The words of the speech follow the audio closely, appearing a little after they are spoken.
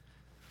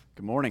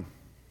Good morning.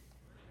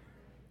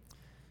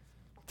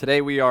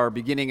 Today we are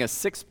beginning a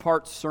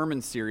 6-part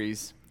sermon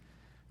series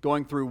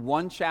going through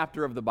one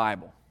chapter of the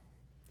Bible.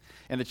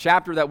 And the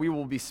chapter that we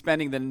will be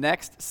spending the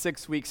next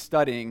 6 weeks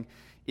studying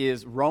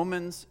is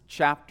Romans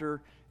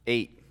chapter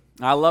 8.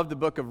 I love the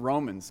book of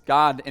Romans.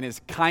 God in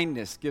His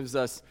kindness gives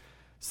us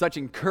such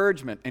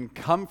encouragement and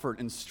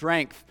comfort and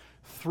strength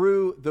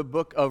through the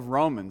book of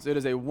Romans. It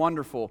is a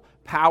wonderful,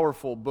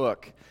 powerful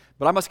book.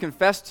 But I must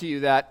confess to you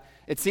that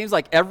it seems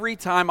like every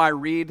time I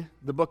read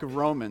the book of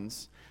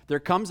Romans, there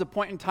comes a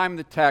point in time in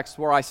the text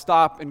where I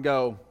stop and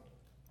go,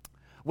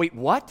 wait,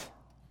 what?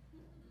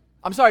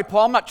 I'm sorry,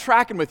 Paul, I'm not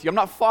tracking with you. I'm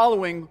not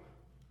following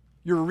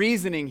your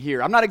reasoning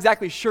here. I'm not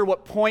exactly sure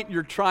what point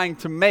you're trying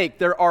to make.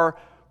 There are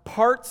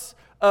parts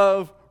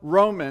of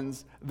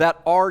Romans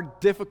that are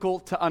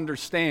difficult to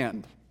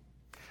understand.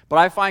 But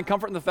I find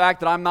comfort in the fact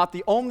that I'm not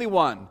the only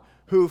one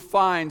who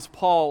finds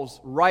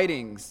Paul's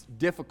writings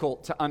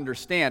difficult to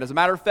understand. As a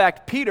matter of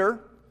fact,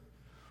 Peter,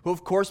 who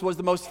of course was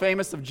the most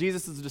famous of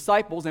Jesus'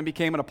 disciples and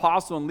became an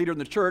apostle and leader in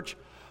the church,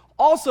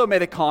 also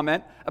made a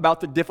comment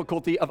about the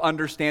difficulty of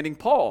understanding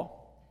Paul.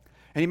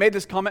 And he made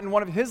this comment in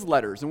one of his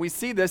letters. And we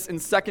see this in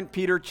 2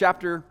 Peter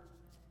chapter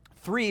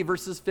 3,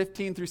 verses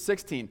 15 through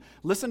 16.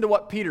 Listen to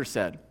what Peter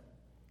said.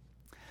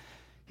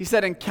 He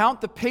said, "And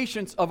count the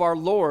patience of our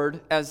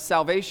Lord as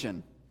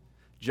salvation,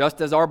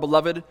 just as our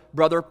beloved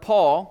brother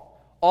Paul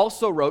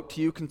also wrote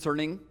to you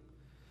concerning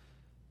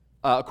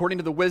according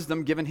to the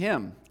wisdom given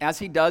him, as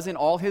he does in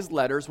all his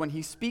letters when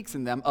he speaks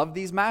in them of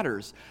these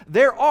matters.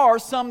 There are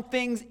some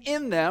things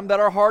in them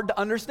that are hard to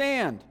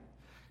understand,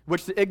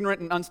 which the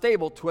ignorant and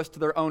unstable twist to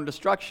their own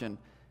destruction,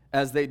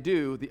 as they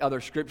do the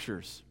other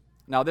scriptures."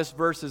 Now, this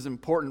verse is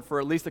important for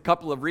at least a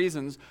couple of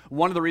reasons.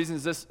 One of the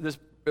reasons this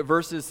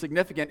verse is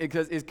significant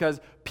is because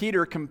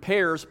Peter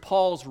compares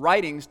Paul's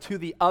writings to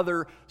the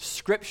other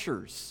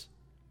scriptures.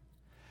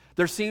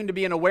 There seemed to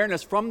be an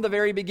awareness from the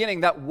very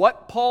beginning that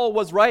what Paul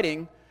was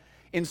writing,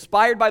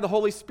 inspired by the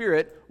Holy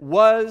Spirit,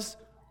 was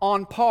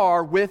on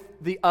par with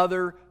the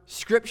other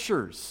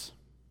scriptures.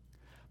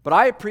 But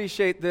I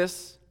appreciate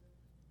this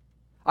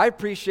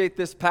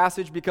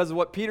passage because of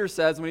what Peter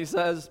says when he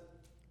says,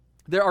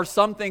 there are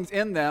some things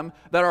in them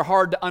that are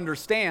hard to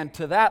understand.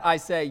 To that I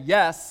say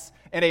yes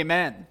and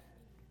amen.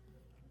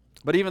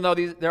 But even though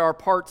there are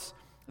parts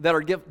that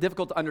are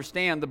difficult to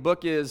understand, the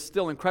book is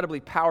still incredibly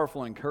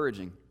powerful and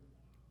encouraging.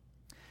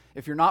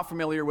 If you're not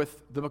familiar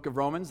with the book of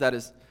Romans, that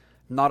is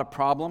not a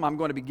problem. I'm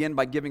going to begin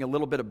by giving a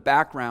little bit of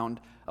background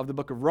of the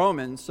book of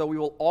Romans so we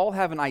will all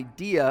have an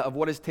idea of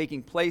what is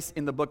taking place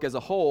in the book as a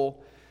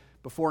whole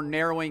before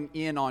narrowing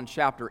in on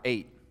chapter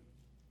 8.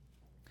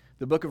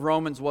 The book of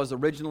Romans was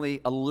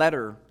originally a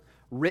letter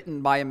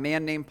written by a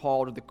man named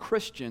Paul to the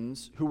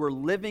Christians who were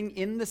living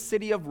in the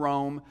city of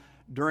Rome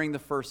during the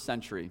first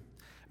century.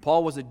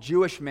 Paul was a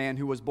Jewish man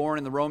who was born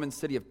in the Roman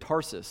city of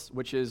Tarsus,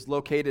 which is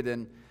located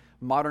in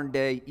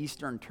modern-day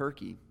eastern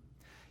Turkey.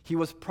 He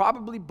was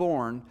probably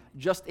born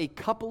just a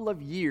couple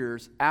of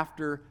years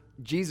after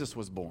Jesus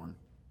was born.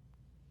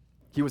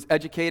 He was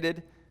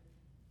educated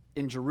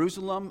in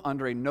Jerusalem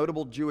under a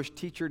notable Jewish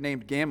teacher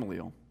named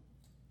Gamaliel.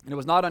 And it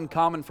was not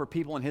uncommon for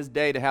people in his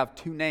day to have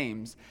two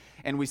names,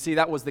 and we see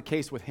that was the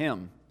case with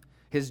him.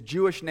 His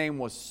Jewish name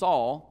was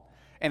Saul,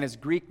 and his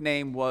Greek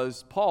name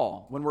was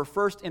Paul. When we're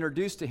first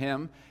introduced to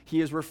him,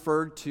 he is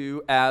referred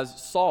to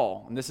as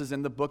Saul, and this is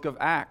in the book of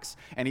Acts,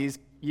 and he's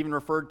even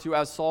referred to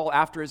as Saul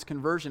after his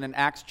conversion in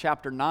Acts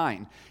chapter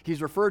 9.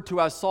 He's referred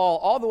to as Saul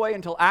all the way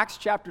until Acts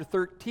chapter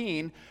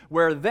 13,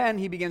 where then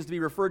he begins to be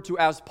referred to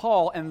as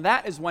Paul, and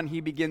that is when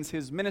he begins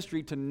his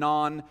ministry to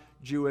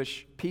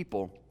non-Jewish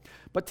people.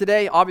 But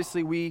today,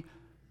 obviously, we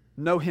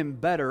know him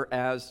better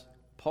as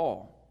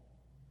Paul.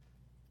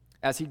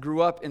 As he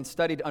grew up and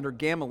studied under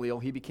Gamaliel,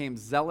 he became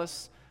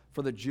zealous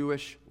for the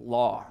Jewish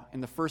law.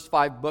 In the first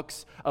 5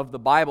 books of the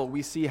Bible,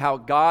 we see how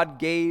God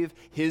gave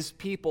his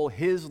people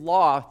his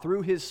law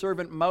through his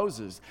servant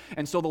Moses.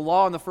 And so the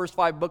law in the first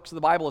 5 books of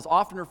the Bible is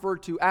often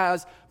referred to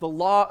as the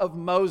law of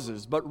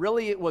Moses, but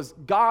really it was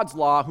God's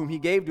law whom he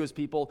gave to his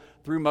people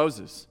through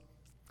Moses.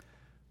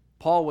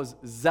 Paul was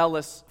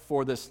zealous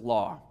for this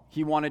law.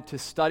 He wanted to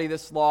study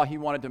this law. He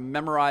wanted to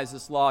memorize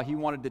this law. He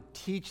wanted to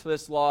teach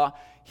this law.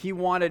 He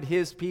wanted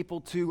his people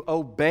to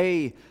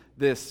obey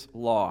this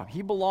law.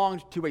 He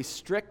belonged to a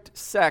strict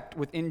sect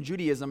within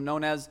Judaism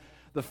known as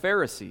the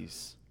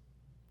Pharisees.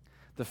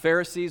 The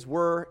Pharisees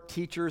were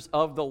teachers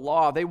of the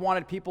law. They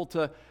wanted people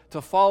to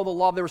follow the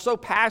law. They were so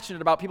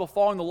passionate about people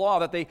following the law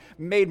that they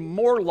made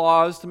more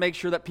laws to make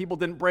sure that people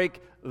didn't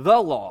break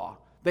the law.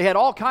 They had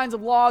all kinds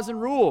of laws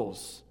and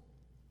rules.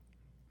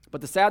 But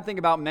the sad thing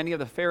about many of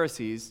the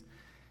Pharisees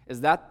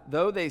is that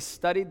though they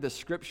studied the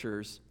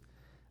scriptures,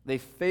 they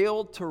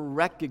failed to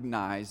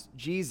recognize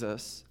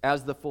Jesus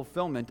as the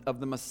fulfillment of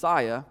the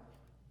Messiah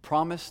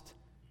promised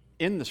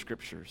in the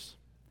scriptures.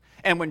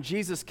 And when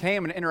Jesus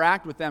came and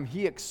interacted with them,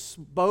 he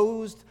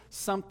exposed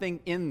something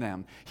in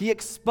them. He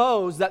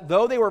exposed that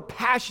though they were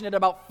passionate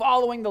about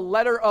following the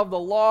letter of the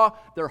law,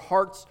 their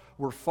hearts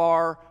were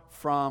far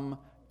from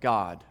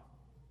God.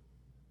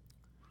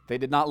 They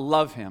did not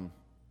love him.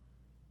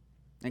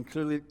 And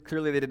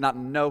clearly they did not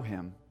know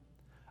him.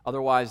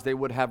 Otherwise, they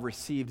would have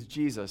received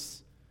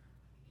Jesus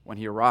when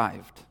he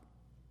arrived.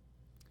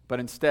 But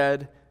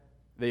instead,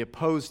 they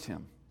opposed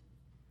him.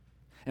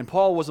 And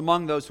Paul was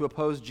among those who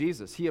opposed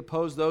Jesus. He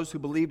opposed those who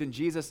believed in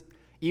Jesus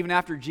even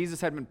after Jesus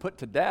had been put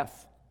to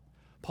death.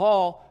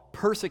 Paul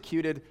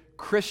persecuted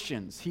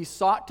Christians. He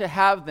sought to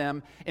have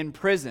them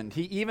imprisoned.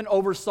 He even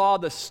oversaw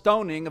the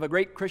stoning of a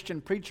great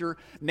Christian preacher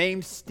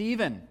named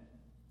Stephen.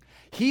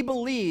 He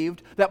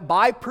believed that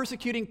by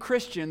persecuting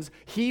Christians,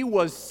 he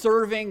was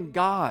serving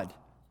God.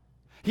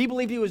 He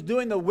believed he was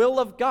doing the will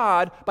of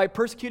God by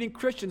persecuting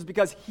Christians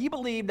because he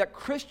believed that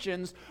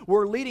Christians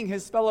were leading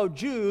his fellow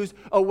Jews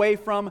away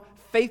from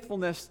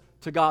faithfulness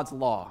to God's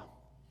law.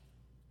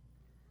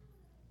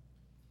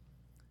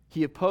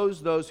 He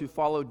opposed those who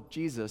followed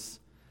Jesus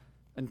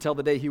until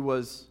the day he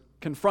was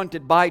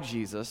confronted by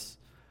Jesus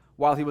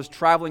while he was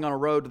traveling on a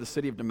road to the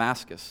city of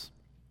Damascus.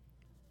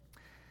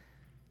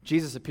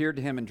 Jesus appeared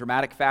to him in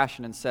dramatic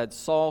fashion and said,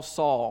 "Saul,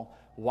 Saul,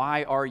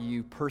 why are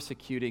you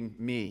persecuting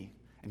me?"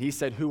 And he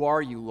said, "Who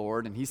are you,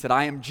 Lord?" And he said,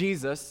 "I am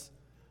Jesus,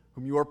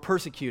 whom you are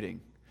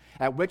persecuting."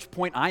 At which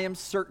point I am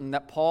certain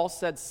that Paul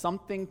said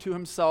something to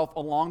himself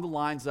along the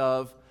lines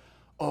of,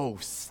 "Oh,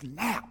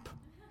 snap."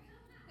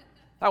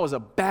 That was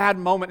a bad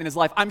moment in his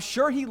life. I'm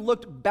sure he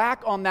looked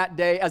back on that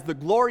day as the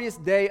glorious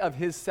day of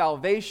his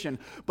salvation.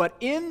 But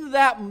in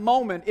that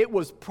moment, it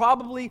was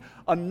probably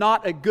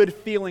not a good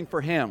feeling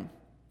for him.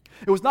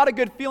 It was not a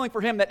good feeling for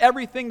him that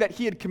everything that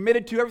he had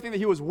committed to, everything that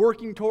he was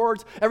working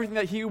towards, everything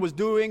that he was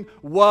doing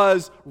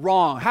was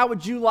wrong. How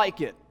would you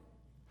like it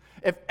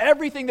if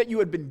everything that you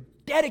had been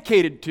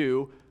dedicated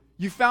to,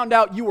 you found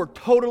out you were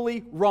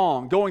totally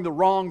wrong, going the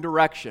wrong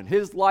direction?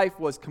 His life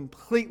was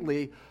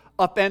completely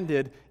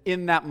upended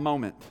in that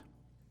moment.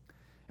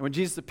 And when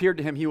Jesus appeared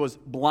to him, he was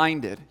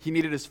blinded. He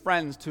needed his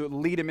friends to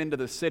lead him into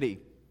the city.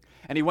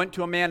 And he went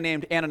to a man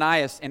named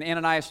Ananias, and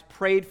Ananias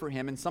prayed for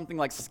him, and something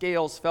like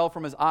scales fell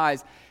from his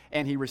eyes,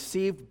 and he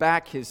received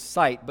back his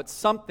sight. But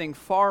something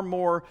far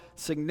more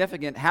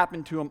significant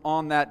happened to him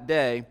on that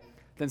day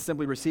than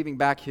simply receiving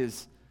back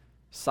his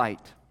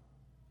sight.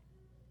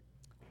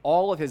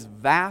 All of his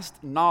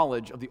vast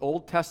knowledge of the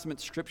Old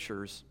Testament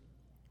scriptures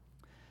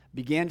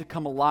began to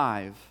come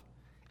alive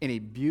in a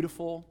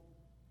beautiful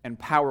and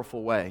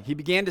powerful way. He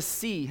began to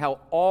see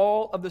how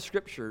all of the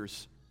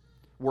scriptures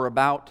were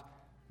about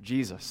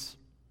Jesus.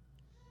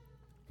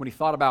 When he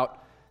thought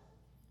about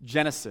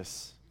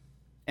Genesis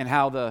and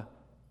how the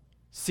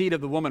seed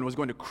of the woman was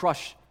going to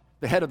crush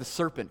the head of the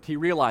serpent, he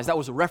realized that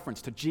was a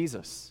reference to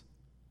Jesus.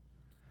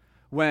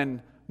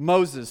 When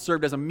Moses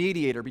served as a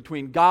mediator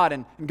between God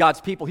and God's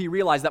people, he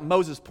realized that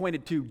Moses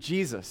pointed to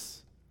Jesus.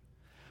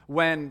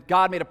 When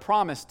God made a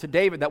promise to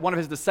David that one of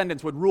his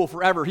descendants would rule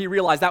forever, he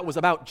realized that was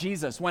about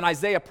Jesus. When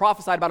Isaiah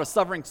prophesied about a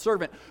suffering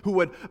servant who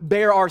would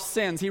bear our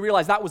sins, he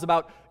realized that was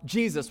about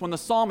Jesus. When the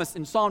psalmist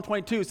in Psalm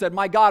 22 said,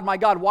 my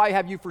God, why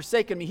have you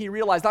forsaken me?" he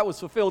realized that was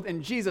fulfilled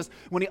in Jesus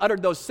when he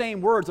uttered those same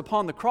words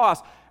upon the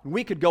cross. And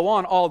we could go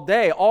on all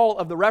day, all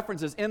of the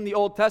references in the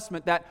Old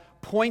Testament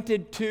that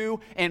pointed to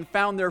and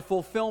found their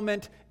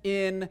fulfillment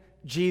in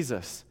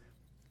Jesus.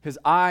 His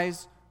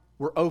eyes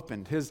were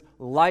opened. His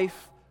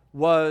life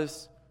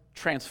was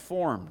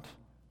transformed.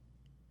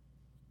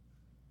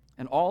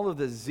 And all of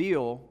the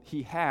zeal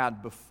he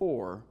had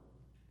before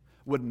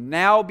would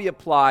now be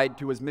applied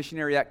to his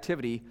missionary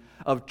activity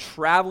of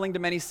traveling to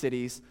many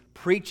cities,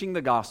 preaching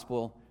the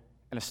gospel,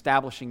 and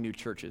establishing new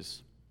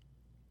churches.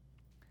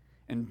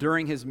 And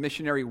during his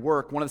missionary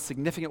work, one of the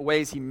significant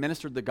ways he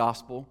ministered the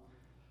gospel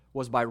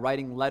was by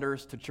writing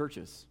letters to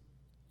churches.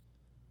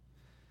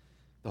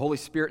 The Holy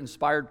Spirit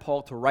inspired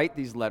Paul to write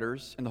these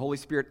letters, and the Holy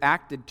Spirit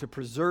acted to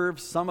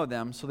preserve some of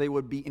them so they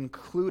would be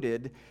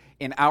included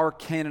in our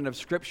canon of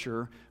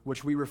Scripture,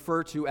 which we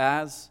refer to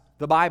as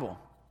the Bible.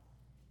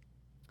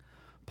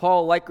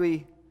 Paul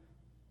likely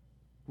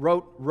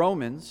wrote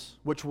Romans,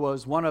 which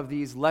was one of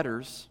these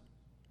letters,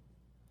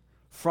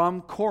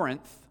 from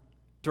Corinth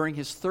during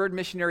his third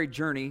missionary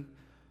journey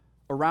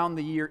around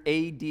the year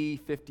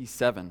AD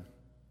 57.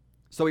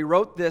 So he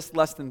wrote this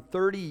less than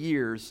 30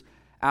 years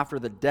after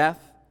the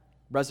death,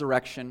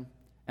 resurrection,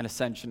 and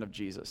ascension of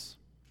Jesus.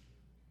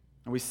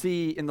 And we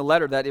see in the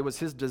letter that it was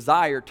his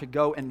desire to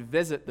go and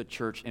visit the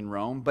church in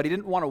Rome, but he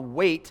didn't want to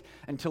wait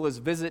until his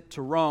visit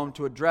to Rome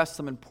to address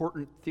some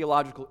important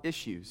theological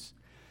issues.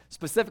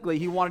 Specifically,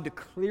 he wanted to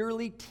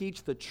clearly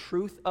teach the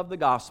truth of the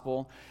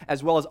gospel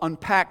as well as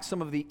unpack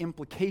some of the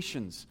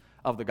implications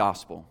of the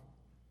gospel.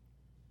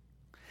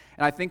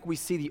 And I think we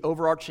see the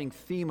overarching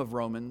theme of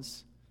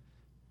Romans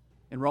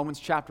in Romans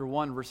chapter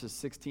 1, verses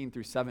 16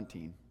 through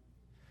 17.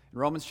 In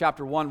Romans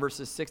chapter 1,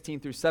 verses 16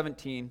 through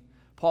 17,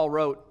 Paul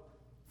wrote,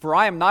 "For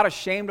I am not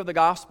ashamed of the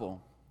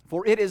gospel,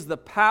 for it is the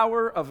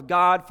power of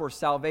God for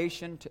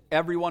salvation to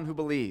everyone who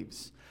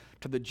believes,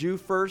 to the Jew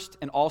first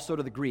and also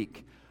to the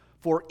Greek.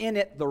 For in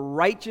it the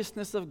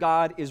righteousness of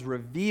God is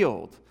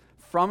revealed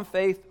from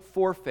faith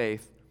for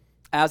faith,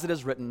 as it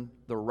is written,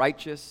 the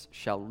righteous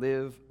shall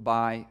live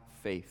by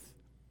faith."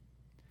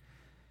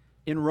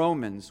 In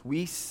Romans,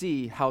 we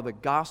see how the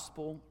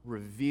gospel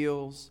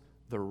reveals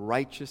the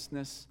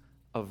righteousness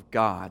of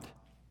God.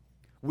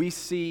 We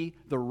see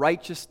the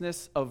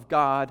righteousness of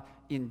God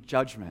in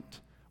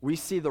judgment. We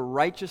see the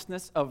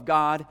righteousness of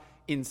God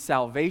in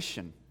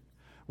salvation.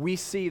 We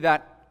see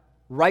that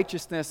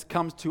righteousness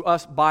comes to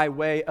us by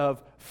way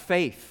of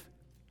faith.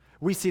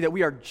 We see that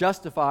we are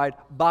justified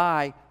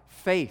by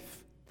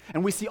faith.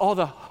 And we see all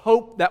the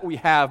hope that we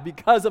have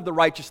because of the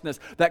righteousness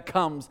that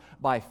comes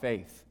by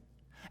faith.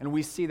 And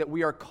we see that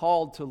we are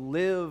called to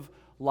live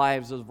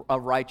lives of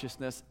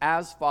righteousness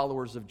as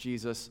followers of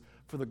Jesus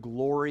for the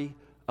glory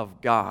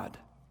of God.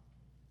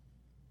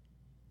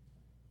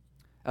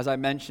 As I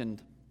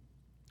mentioned,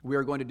 we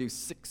are going to do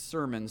 6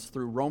 sermons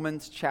through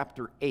Romans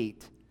chapter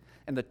 8.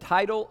 And the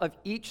title of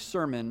each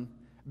sermon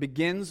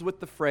begins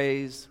with the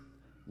phrase,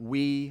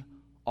 "We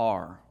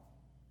are."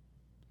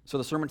 So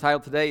the sermon title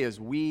today is,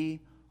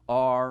 "We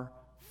are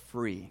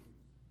free."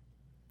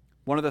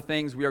 One of the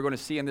things we are going to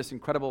see in this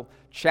incredible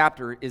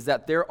chapter is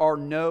that there are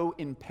no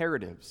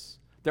imperatives.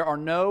 There are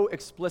no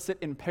explicit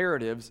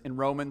imperatives in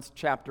Romans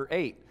chapter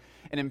 8.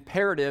 An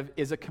imperative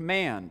is a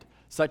command,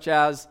 such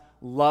as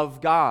love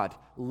God,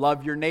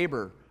 love your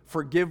neighbor,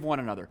 forgive one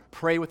another,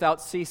 pray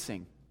without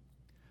ceasing.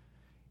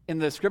 In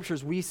the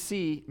scriptures, we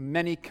see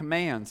many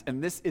commands,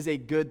 and this is a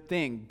good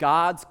thing.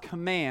 God's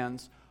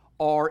commands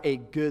are a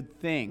good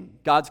thing.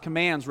 God's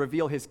commands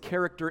reveal His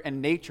character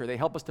and nature. They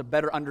help us to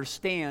better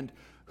understand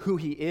who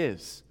He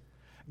is.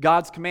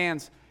 God's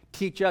commands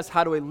teach us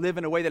how to live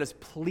in a way that is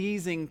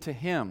pleasing to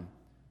Him.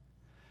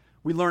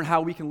 We learn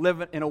how we can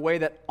live in a way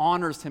that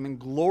honors Him and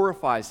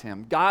glorifies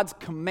Him. God's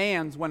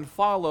commands, when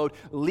followed,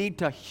 lead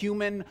to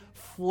human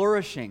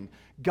flourishing.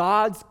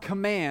 God's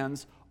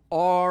commands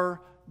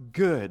are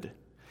good,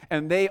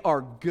 and they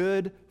are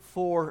good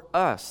for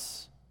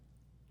us.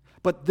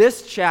 But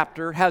this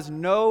chapter has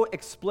no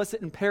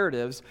explicit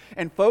imperatives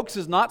and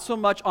focuses not so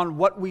much on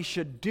what we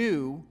should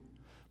do,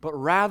 but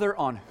rather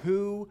on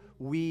who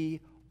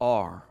we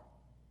are.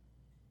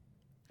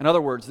 In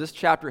other words, this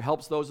chapter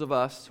helps those of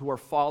us who are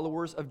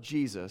followers of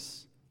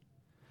Jesus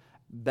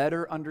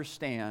better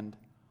understand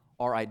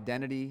our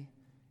identity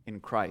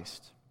in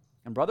Christ.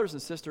 And brothers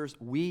and sisters,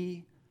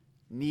 we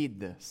need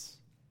this.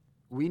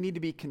 We need to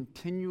be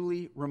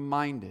continually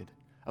reminded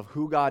of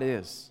who God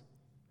is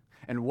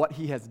and what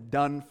He has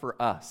done for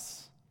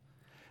us.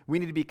 We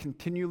need to be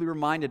continually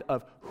reminded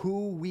of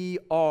who we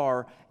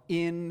are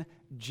in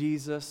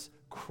Jesus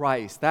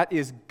Christ. That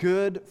is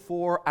good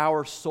for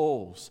our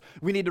souls.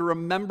 We need to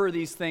remember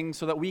these things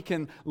so that we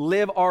can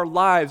live our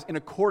lives in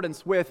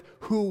accordance with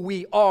who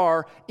we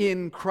are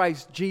in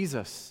Christ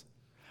Jesus,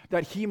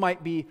 that He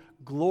might be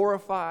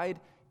glorified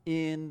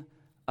in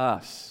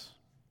us.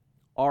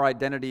 Our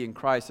identity in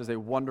Christ is a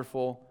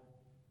wonderful,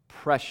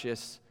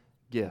 precious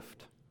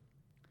gift.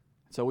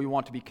 So we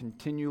want to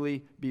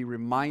continually be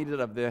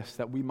reminded of this,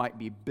 that we might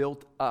be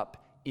built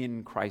up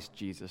in Christ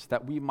Jesus,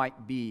 that we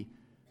might be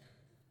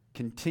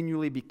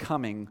continually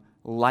becoming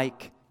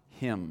like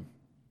Him.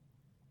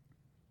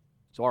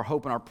 So our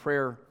hope and our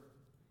prayer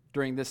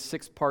during this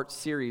 6-part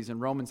series in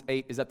Romans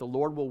 8 is that the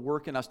Lord will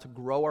work in us to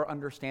grow our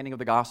understanding of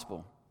the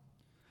gospel,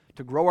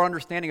 to grow our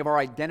understanding of our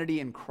identity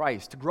in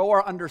Christ, to grow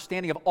our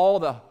understanding of all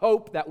the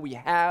hope that we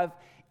have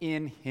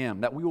in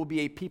Him, that we will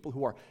be a people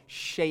who are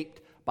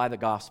shaped by the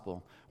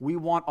gospel. We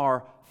want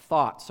our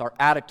thoughts, our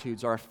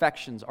attitudes, our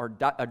affections, our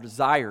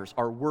desires,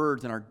 our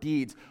words, and our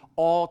deeds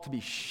all to be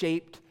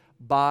shaped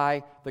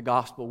by the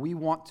gospel. We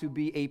want to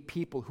be a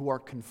people who are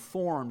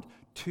conformed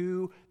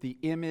to the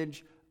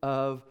image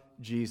of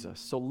Jesus.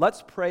 So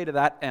let's pray to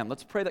that end.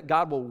 Let's pray that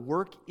God will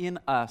work in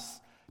us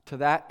to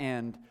that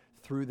end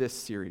through this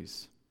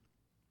series.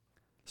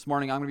 This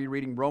morning I'm going to be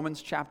reading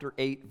Romans chapter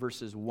 8,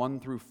 verses 1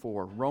 through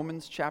 4.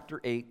 Romans chapter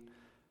 8,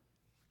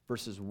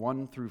 verses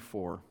 1 through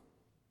 4.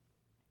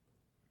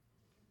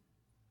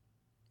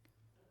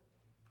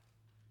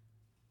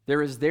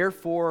 There is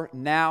therefore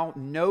now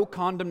no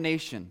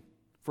condemnation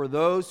for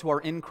those who are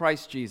in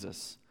Christ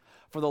Jesus.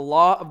 For the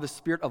law of the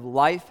Spirit of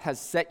life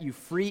has set you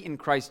free in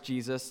Christ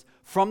Jesus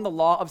from the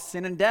law of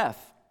sin and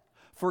death.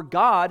 For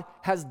God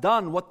has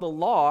done what the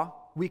law,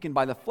 weakened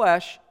by the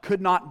flesh,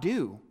 could not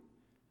do.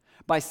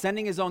 By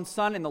sending His own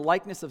Son in the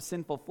likeness of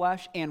sinful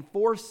flesh, and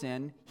for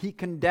sin, He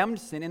condemned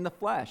sin in the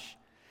flesh,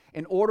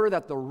 in order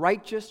that the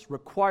righteous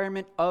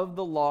requirement of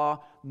the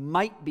law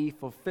might be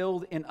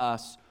fulfilled in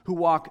us, who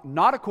walk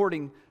not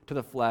according to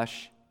the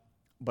flesh,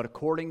 but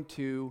according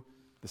to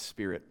the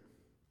Spirit.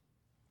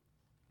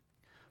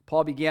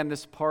 Paul began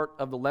this part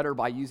of the letter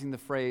by using the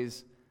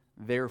phrase,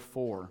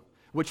 therefore,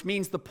 which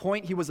means the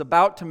point he was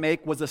about to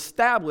make was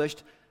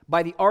established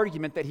by the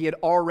argument that he had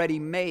already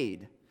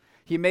made.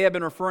 He may have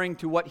been referring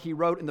to what he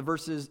wrote in the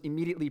verses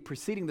immediately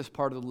preceding this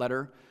part of the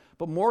letter,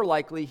 but more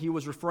likely he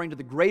was referring to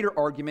the greater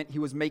argument he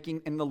was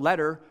making in the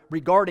letter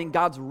regarding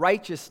God's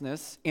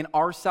righteousness in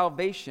our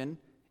salvation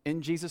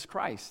in Jesus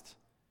Christ.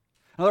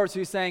 In other words,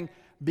 he's saying,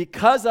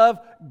 because of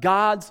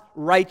God's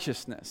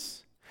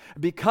righteousness,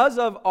 because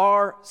of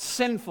our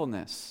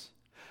sinfulness,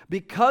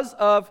 because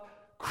of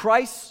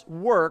Christ's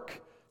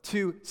work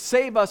to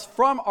save us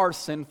from our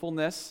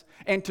sinfulness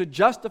and to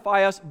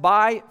justify us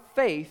by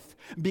faith,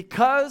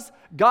 because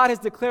God has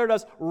declared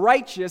us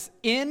righteous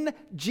in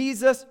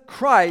Jesus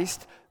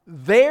Christ.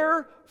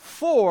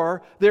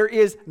 Therefore, there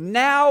is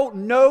now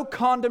no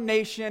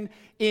condemnation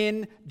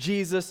in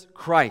Jesus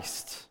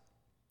Christ.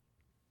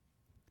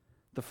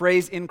 The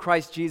phrase "in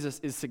Christ Jesus"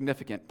 is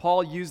significant.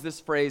 Paul used this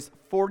phrase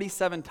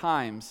 47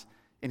 times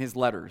in his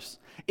letters.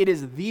 It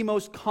is the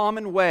most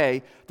common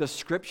way the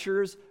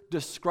Scriptures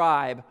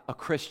describe a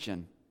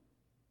Christian.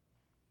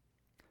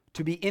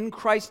 To be in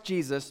Christ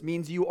Jesus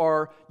means you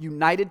are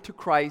united to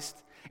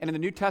Christ, and in the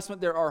New Testament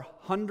there are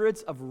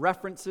hundreds of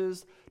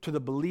references to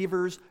the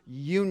believer's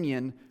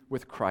union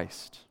with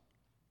Christ.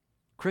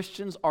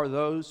 Christians are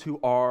those who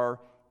are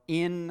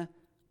in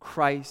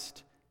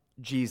Christ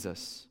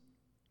Jesus.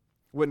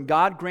 When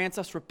God grants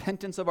us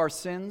repentance of our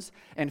sins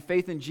and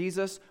faith in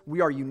Jesus,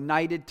 we are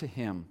united to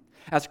Him.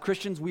 As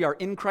Christians, we are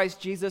in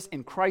Christ Jesus,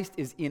 and Christ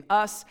is in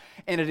us,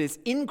 and it is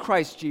in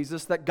Christ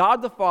Jesus that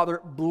God the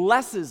Father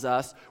blesses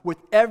us with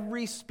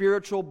every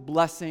spiritual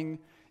blessing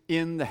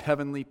in the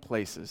heavenly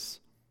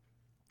places.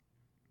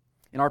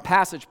 In our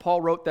passage,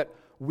 Paul wrote that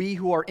we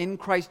who are in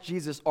Christ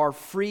Jesus are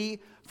free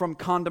from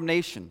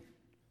condemnation.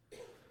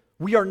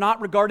 We are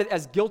not regarded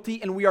as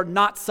guilty, and we are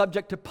not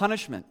subject to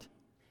punishment.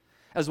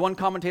 As one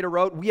commentator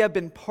wrote, we have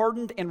been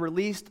pardoned and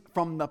released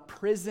from the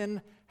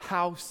prison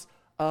house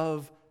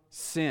of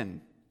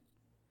sin.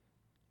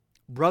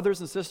 Brothers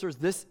and sisters,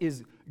 this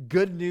is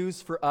good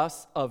news for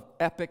us of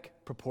epic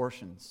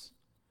proportions.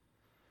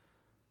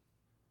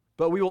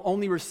 But we will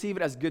only receive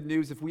it as good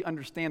news if we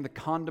understand the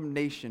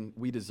condemnation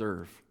we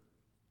deserve.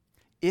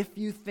 If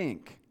you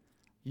think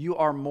you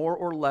are more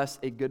or less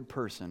a good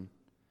person,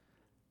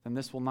 then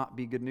this will not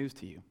be good news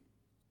to you.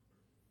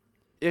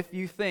 If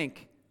you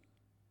think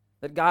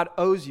that God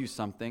owes you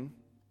something,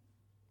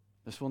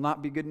 this will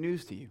not be good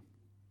news to you.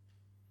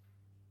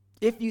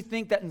 If you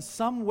think that in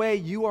some way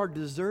you are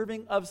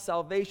deserving of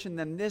salvation,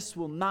 then this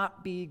will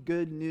not be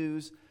good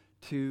news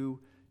to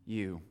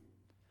you.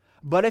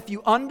 But if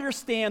you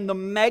understand the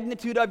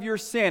magnitude of your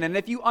sin, and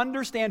if you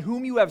understand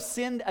whom you have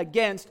sinned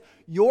against,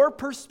 your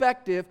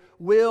perspective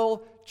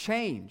will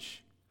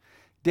change.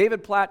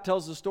 David Platt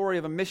tells the story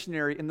of a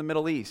missionary in the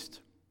Middle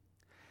East.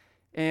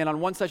 And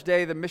on one such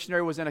day, the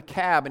missionary was in a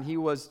cab, and he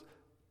was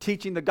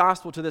teaching the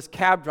gospel to this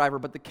cab driver,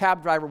 but the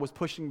cab driver was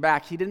pushing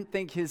back. He didn't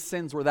think his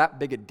sins were that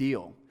big a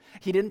deal.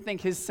 He didn't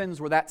think his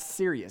sins were that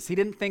serious. He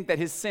didn't think that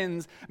his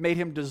sins made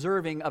him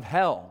deserving of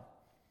hell.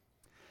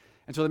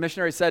 And so the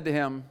missionary said to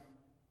him,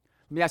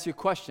 "Let me ask you a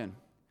question.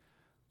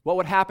 What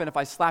would happen if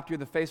I slapped you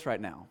in the face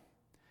right now?"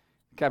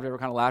 The cab driver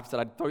kind of laughed and said,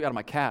 "I'd throw you out of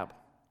my cab."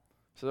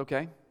 I said,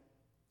 "Okay.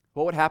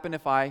 What would happen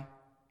if I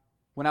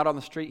went out on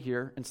the street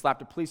here and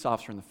slapped a police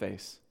officer in the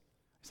face?"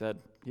 He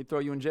said, "He'd throw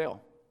you in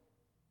jail."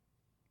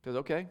 He said,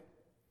 "Okay.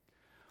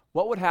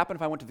 What would happen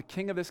if I went to the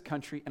king of this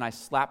country and I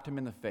slapped him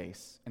in the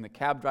face?" And the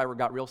cab driver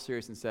got real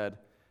serious and said,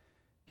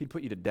 "He'd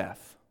put you to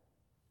death."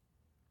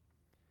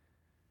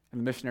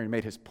 And the missionary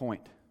made his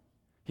point.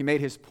 He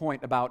made his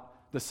point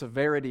about the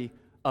severity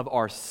of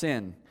our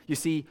sin. You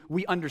see,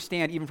 we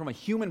understand, even from a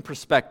human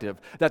perspective,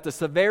 that the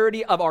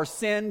severity of our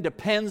sin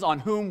depends on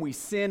whom we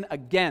sin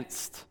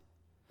against.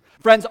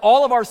 Friends,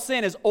 all of our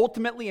sin is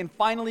ultimately and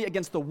finally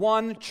against the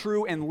one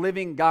true and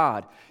living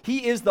God.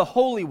 He is the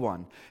Holy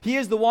One. He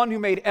is the one who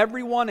made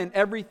everyone and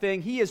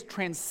everything. He is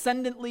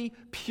transcendently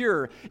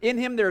pure. In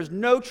Him there is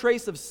no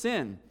trace of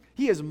sin.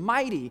 He is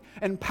mighty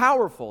and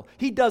powerful.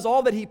 He does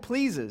all that He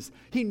pleases.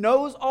 He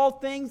knows all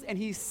things and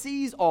He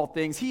sees all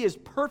things. He is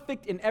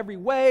perfect in every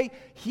way.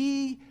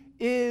 He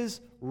is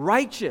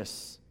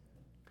righteous.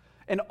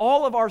 And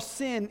all of our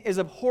sin is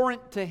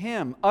abhorrent to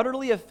Him,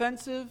 utterly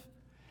offensive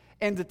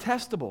and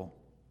detestable.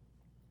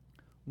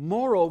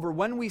 Moreover,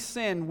 when we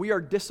sin, we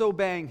are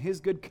disobeying His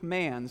good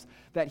commands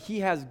that He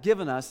has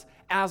given us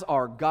as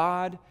our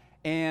God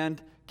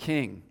and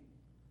King.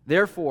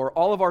 Therefore,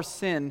 all of our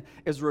sin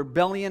is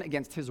rebellion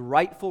against His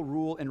rightful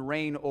rule and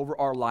reign over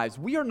our lives.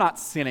 We are not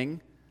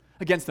sinning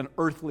against an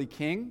earthly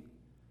king.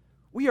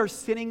 We are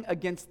sinning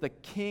against the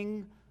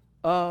King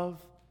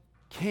of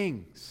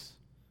Kings.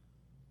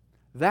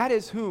 That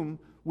is whom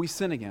we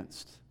sin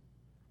against.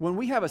 When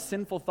we have a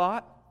sinful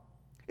thought,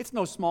 it's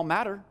no small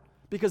matter,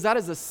 because that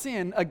is a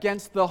sin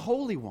against the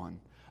Holy One,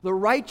 the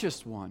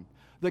righteous One,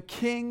 the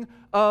King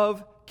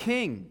of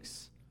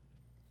Kings.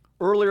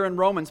 Earlier in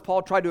Romans,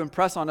 Paul tried to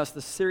impress on us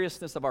the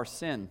seriousness of our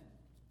sin.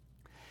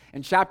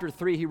 In chapter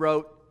 3, he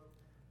wrote,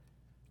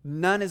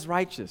 "None is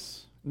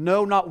righteous,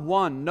 no, not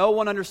one. No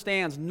one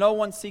understands, no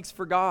one seeks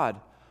for God.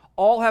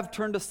 All have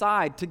turned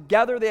aside.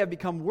 Together they have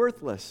become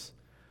worthless.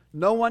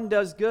 No one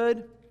does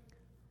good,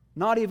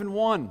 not even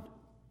one.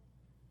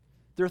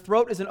 Their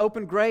throat is an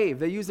open grave.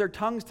 They use their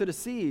tongues to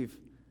deceive.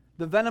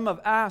 The venom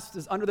of asps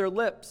is under their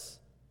lips.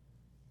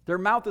 Their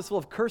mouth is full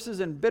of curses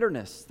and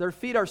bitterness. Their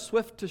feet are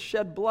swift to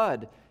shed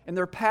blood, and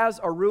their paths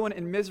are ruin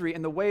and misery.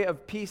 In the way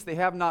of peace they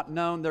have not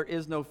known. There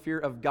is no fear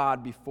of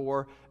God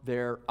before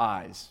their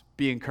eyes."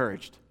 Be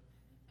encouraged.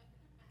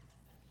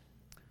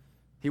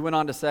 He went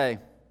on to say,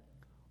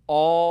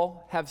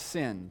 all have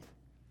sinned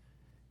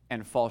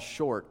and fall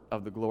short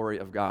of the glory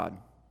of God.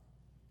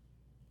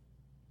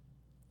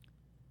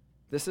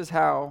 This is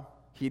how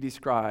he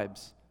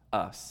describes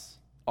us.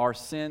 Our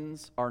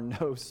sins are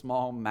no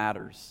small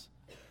matters.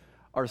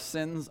 Our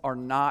sins are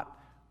not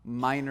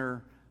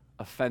minor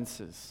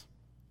offenses.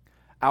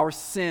 Our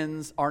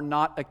sins are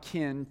not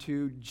akin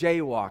to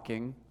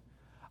jaywalking.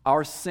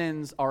 Our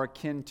sins are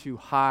akin to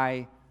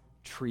high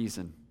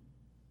treason.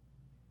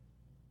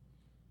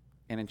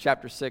 And in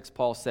chapter 6,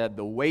 Paul said,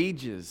 the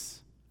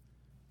wages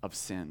of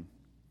sin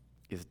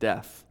is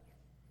death.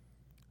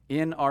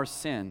 In our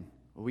sin,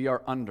 we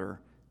are under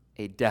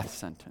a death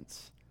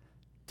sentence.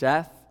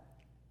 Death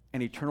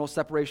and eternal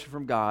separation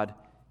from God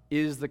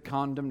is the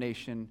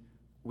condemnation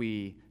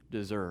we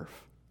deserve.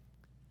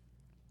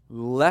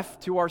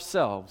 Left to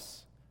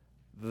ourselves,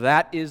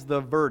 that is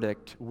the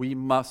verdict we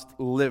must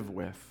live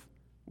with.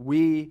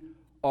 We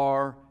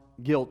are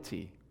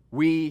guilty.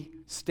 We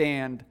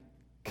stand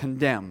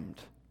condemned.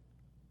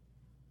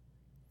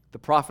 The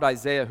prophet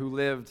Isaiah, who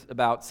lived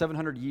about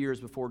 700 years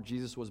before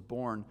Jesus was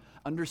born,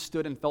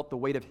 understood and felt the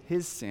weight of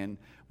his sin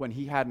when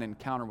he had an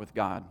encounter with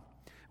God.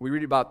 We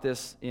read about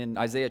this in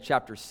Isaiah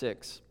chapter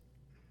 6.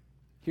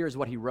 Here's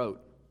what he wrote.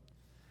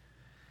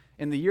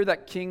 In the year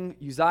that King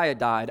Uzziah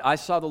died, I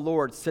saw the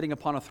Lord sitting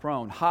upon a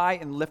throne, high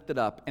and lifted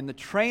up, and the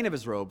train of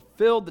his robe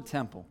filled the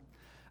temple.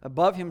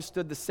 Above him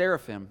stood the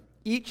seraphim.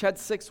 Each had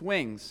 6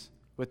 wings.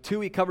 With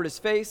 2 he covered his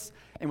face,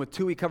 and with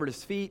 2 he covered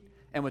his feet,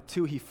 and with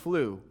 2 he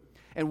flew.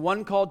 And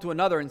one called to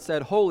another and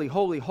said, Holy,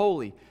 holy,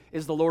 holy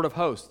is the Lord of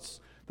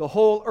hosts. The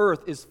whole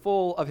earth is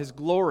full of his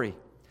glory.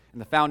 And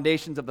the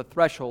foundations of the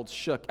threshold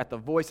shook at the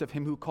voice of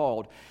him who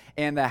called,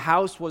 and the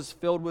house was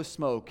filled with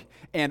smoke.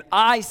 And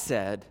I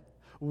said,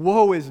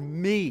 Woe is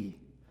me,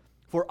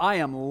 for I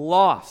am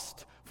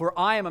lost. For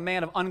I am a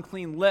man of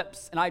unclean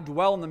lips, and I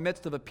dwell in the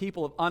midst of a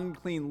people of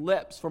unclean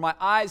lips. For my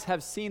eyes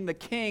have seen the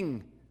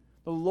King,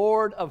 the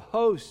Lord of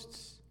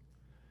hosts.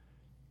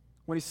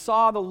 When he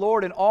saw the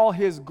Lord in all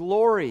his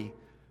glory,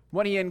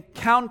 when he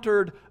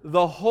encountered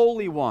the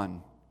Holy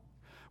One,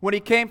 when he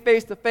came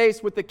face to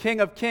face with the King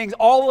of Kings,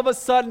 all of a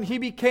sudden he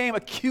became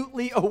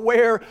acutely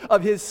aware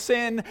of his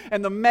sin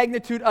and the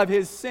magnitude of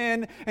his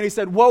sin. And he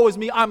said, Woe is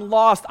me, I'm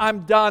lost,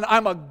 I'm done,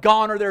 I'm a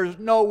goner. There's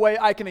no way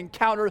I can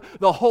encounter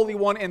the Holy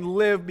One and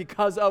live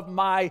because of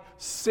my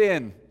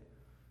sin.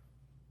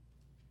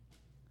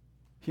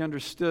 He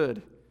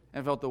understood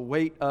and felt the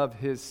weight of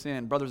his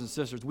sin. Brothers and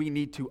sisters, we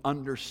need to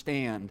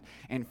understand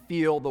and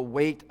feel the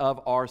weight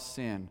of our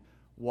sin.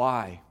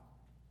 Why?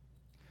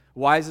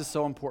 Why is this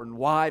so important?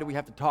 Why do we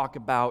have to talk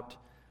about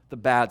the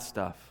bad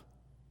stuff?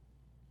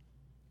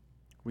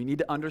 We need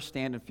to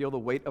understand and feel the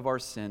weight of our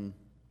sin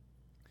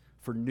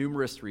for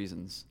numerous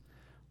reasons.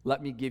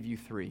 Let me give you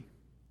 3.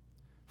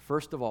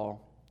 First of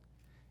all,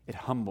 it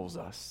humbles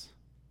us,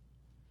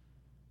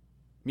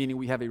 meaning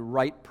we have a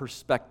right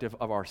perspective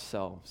of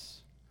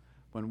ourselves.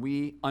 When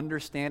we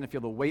understand and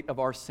feel the weight of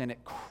our sin,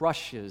 it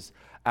crushes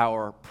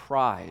our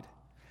pride,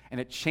 and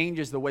it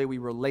changes the way we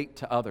relate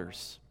to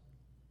others.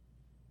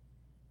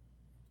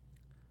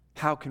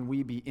 How can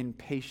we be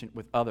impatient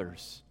with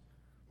others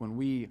when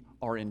we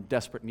are in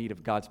desperate need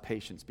of God's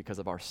patience because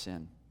of our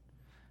sin?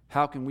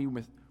 How can we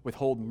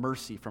withhold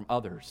mercy from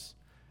others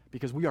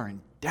because we are in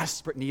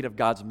desperate need of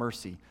God's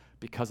mercy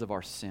because of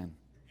our sin?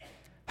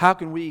 How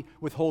can we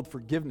withhold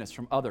forgiveness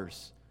from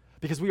others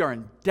because we are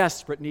in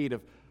desperate need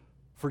of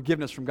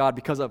forgiveness from God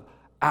because of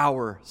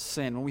our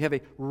sin? When we have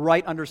a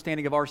right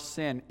understanding of our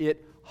sin,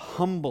 it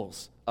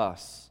humbles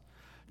us.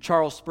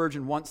 Charles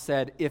Spurgeon once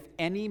said, If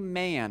any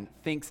man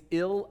thinks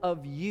ill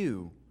of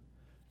you,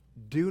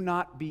 do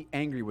not be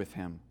angry with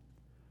him,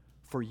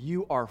 for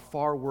you are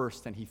far worse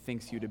than he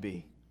thinks you to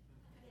be.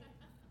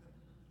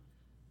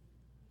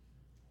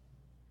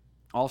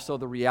 Also,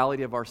 the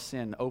reality of our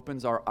sin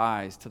opens our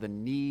eyes to the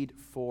need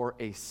for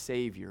a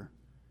Savior.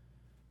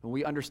 When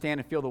we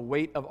understand and feel the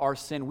weight of our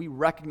sin, we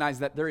recognize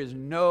that there is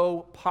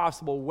no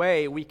possible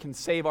way we can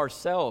save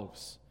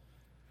ourselves.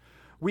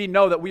 We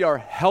know that we are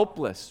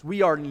helpless,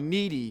 we are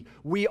needy,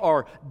 we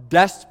are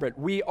desperate,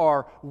 we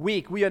are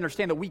weak. We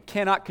understand that we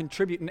cannot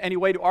contribute in any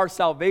way to our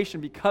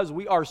salvation because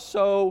we are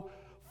so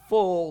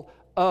full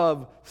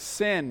of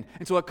sin.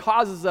 And so it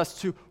causes us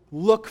to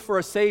look for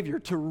a Savior,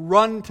 to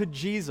run to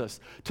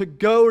Jesus, to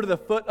go to the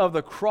foot of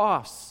the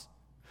cross.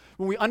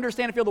 When we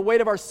understand and feel the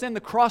weight of our sin,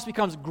 the cross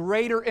becomes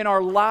greater in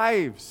our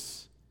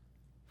lives.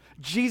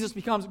 Jesus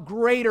becomes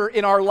greater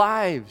in our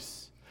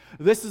lives.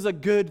 This is a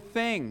good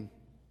thing.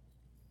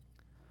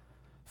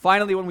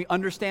 Finally, when we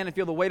understand and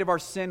feel the weight of our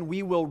sin,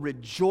 we will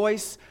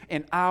rejoice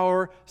in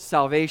our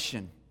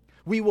salvation.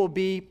 We will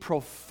be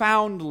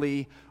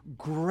profoundly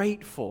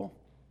grateful.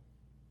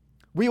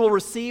 We will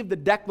receive the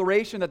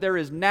declaration that there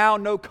is now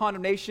no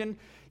condemnation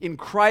in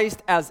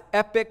Christ as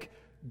epic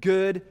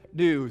good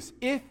news.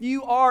 If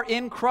you are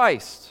in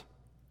Christ,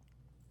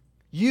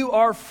 you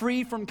are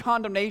free from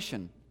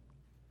condemnation.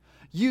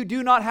 You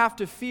do not have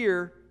to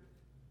fear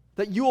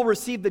that you will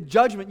receive the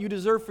judgment you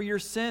deserve for your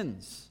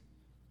sins.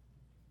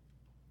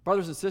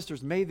 Brothers and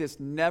sisters, may this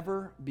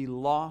never be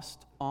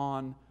lost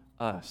on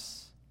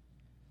us.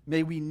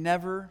 May we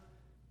never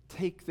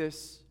take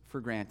this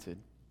for granted.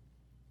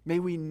 May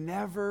we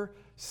never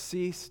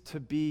cease to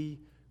be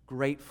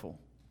grateful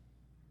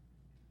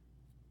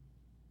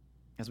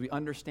as we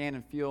understand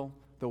and feel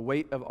the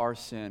weight of our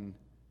sin.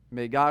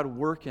 May God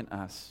work in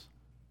us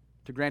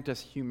to grant us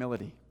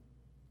humility,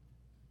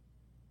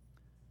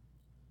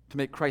 to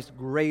make Christ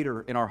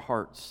greater in our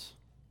hearts,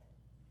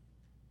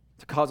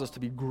 to cause us to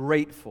be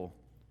grateful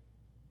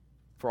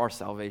for our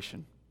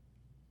salvation.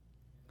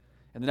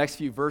 In the next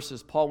few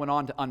verses, Paul went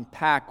on to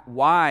unpack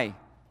why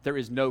there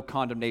is no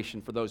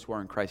condemnation for those who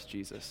are in Christ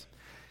Jesus.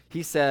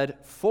 He said,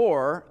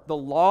 "For the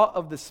law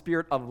of the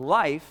Spirit of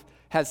life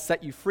has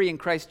set you free in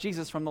Christ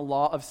Jesus from the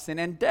law of sin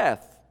and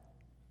death."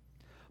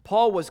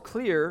 Paul was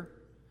clear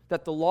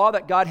that the law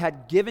that God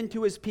had given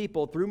to his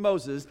people through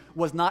Moses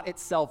was not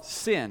itself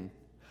sin,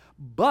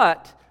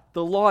 but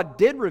the law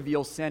did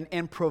reveal sin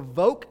and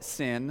provoke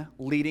sin,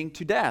 leading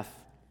to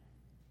death.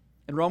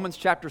 In Romans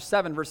chapter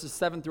 7, verses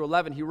 7 through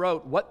 11, he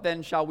wrote, "What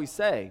then shall we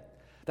say?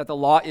 That the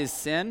law is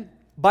sin?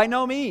 By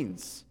no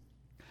means.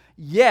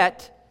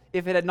 Yet,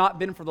 if it had not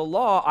been for the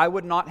law, I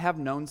would not have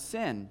known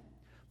sin.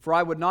 For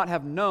I would not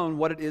have known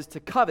what it is to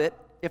covet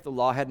if the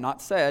law had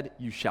not said,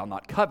 'You shall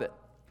not covet.'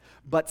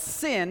 But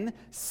sin,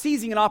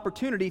 seizing an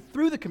opportunity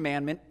through the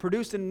commandment,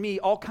 produced in me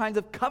all kinds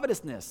of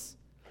covetousness.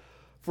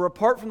 For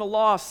apart from the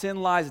law,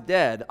 sin lies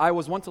dead. I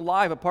was once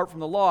alive apart from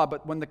the law,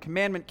 but when the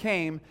commandment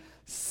came,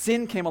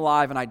 sin came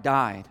alive and I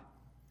died.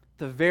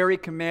 The very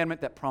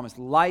commandment that promised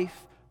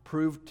life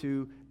proved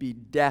to be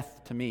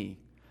death to me.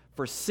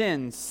 For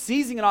sin,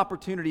 seizing an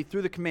opportunity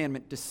through the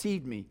commandment,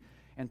 deceived me,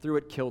 and through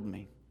it killed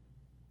me."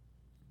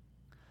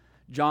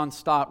 John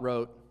Stott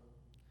wrote,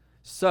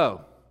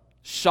 "So,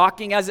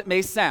 shocking as it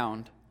may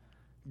sound,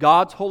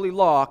 God's holy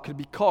law could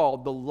be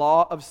called the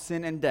law of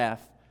sin and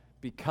death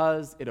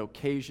because it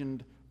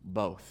occasioned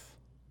both.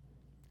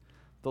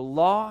 The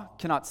law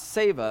cannot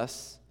save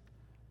us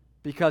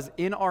because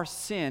in our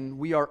sin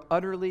we are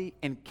utterly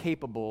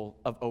incapable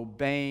of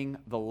obeying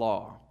the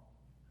law.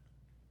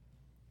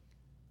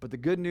 But the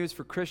good news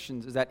for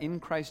Christians is that in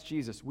Christ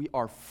Jesus we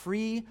are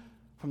free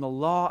from the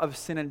law of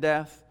sin and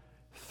death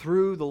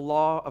through the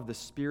law of the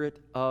Spirit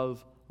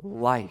of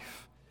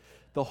life.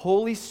 The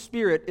Holy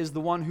Spirit is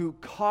the one who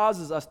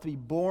causes us to be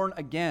born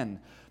again.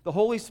 The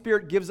Holy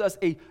Spirit gives us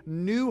a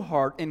new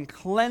heart and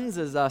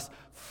cleanses us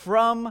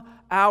from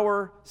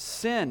our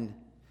sin.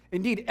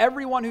 Indeed,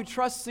 everyone who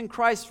trusts in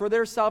Christ for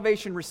their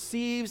salvation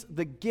receives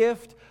the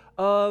gift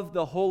of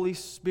the Holy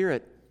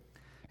Spirit.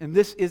 And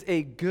this is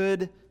a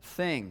good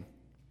thing.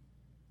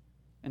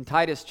 In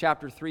Titus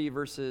chapter 3,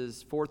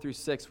 verses 4 through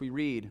 6, we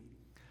read,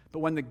 "But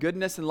when the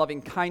goodness and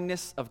loving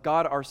kindness of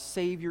God our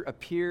Savior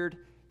appeared,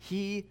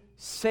 He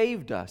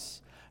saved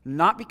us,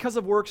 not because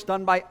of works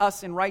done by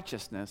us in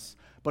righteousness,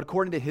 but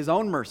according to His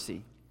own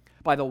mercy,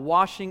 by the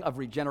washing of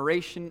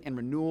regeneration and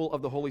renewal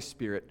of the Holy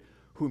Spirit,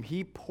 whom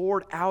He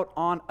poured out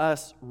on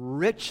us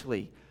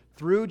richly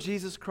through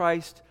Jesus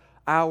Christ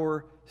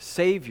our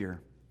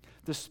Savior."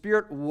 The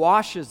Spirit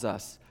washes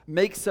us,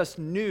 makes us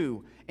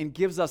new, and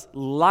gives us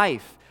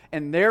life,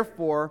 and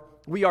therefore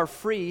we are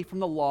free from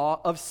the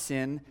law of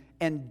sin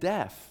and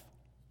death.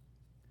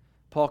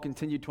 Paul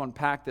continued to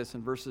unpack this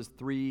in verses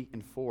 3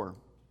 and 4.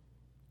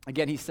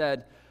 Again, he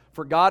said,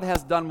 "For God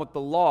has done what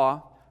the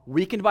law,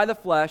 weakened by the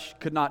flesh,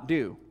 could not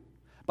do.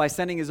 By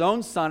sending His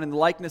own Son in the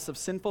likeness of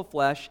sinful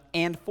flesh,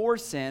 and for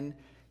sin,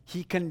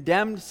 He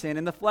condemned sin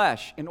in the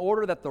flesh, in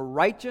order that the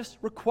righteous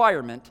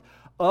requirement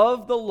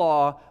of the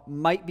law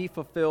might be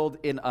fulfilled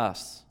in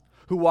us,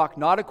 who walk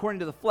not according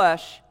to the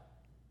flesh,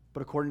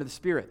 but according to the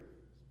Spirit.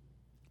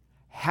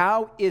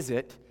 How is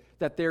it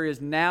that there is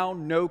now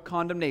no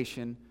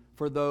condemnation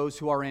for those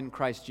who are in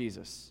Christ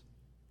Jesus?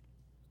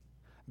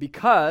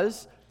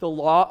 Because the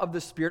law of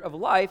the Spirit of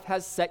life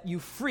has set you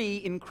free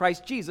in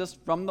Christ Jesus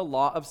from the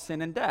law of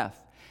sin and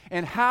death."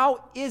 And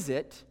how is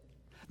it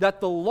that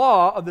the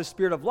law of the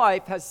Spirit of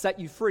life has set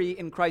you free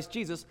in Christ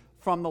Jesus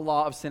from the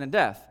law of sin and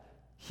death?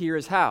 Here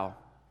is how.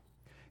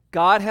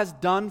 God has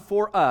done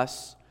for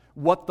us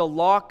what the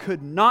law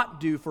could not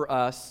do for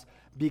us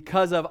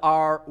because of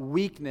our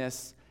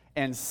weakness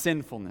and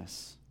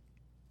sinfulness.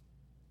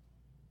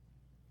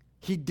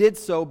 He did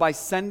so by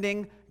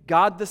sending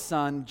God the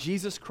Son,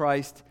 Jesus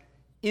Christ,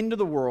 into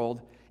the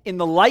world in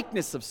the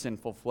likeness of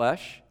sinful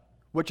flesh,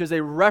 which is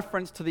a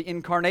reference to the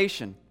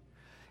incarnation.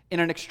 In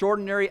an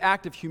extraordinary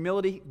act of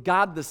humility,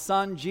 God the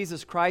Son,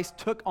 Jesus Christ,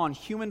 took on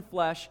human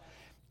flesh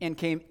and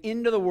came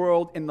into the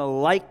world in the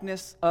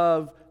likeness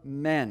of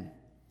men.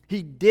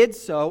 He did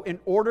so in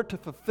order to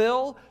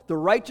fulfill the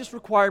righteous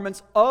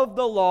requirements of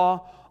the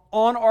law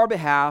on our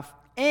behalf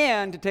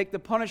and to take the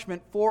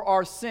punishment for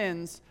our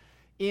sins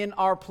in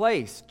our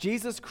place.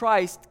 Jesus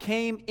Christ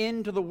came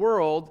into the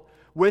world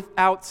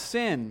without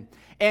sin,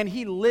 and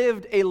He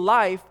lived a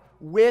life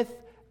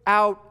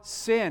without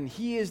sin.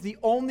 He is the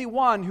only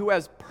one who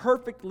has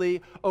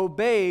perfectly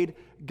obeyed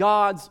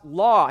God's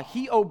law.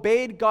 He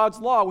obeyed God's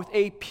law with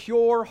a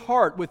pure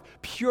heart, with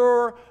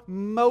pure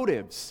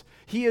motives.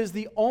 He is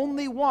the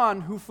only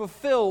one who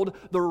fulfilled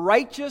the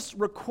righteous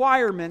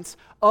requirements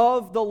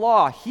of the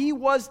law. He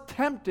was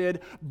tempted,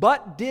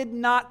 but did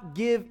not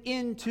give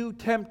in to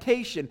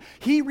temptation.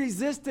 He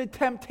resisted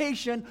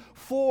temptation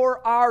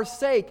for our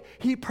sake.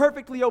 He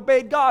perfectly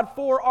obeyed God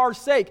for our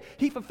sake.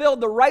 He fulfilled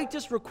the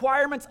righteous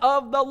requirements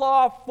of the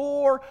law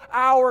for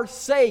our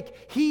sake.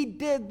 He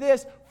did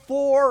this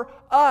for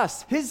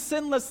us. His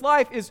sinless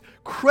life is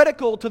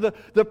critical to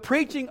the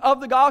preaching of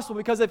the gospel,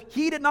 because if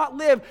he did not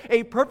live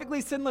a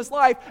perfectly sinless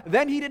life,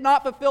 then he did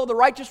not fulfill the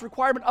righteous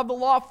requirement of the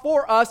law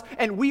for us,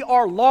 and we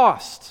are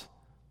lost.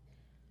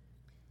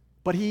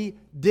 But he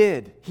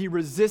did. He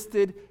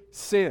resisted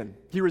sin.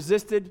 He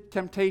resisted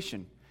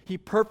temptation. He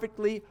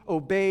perfectly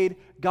obeyed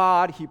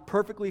God. He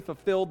perfectly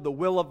fulfilled the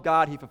will of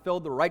God. He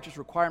fulfilled the righteous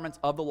requirements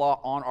of the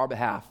law on our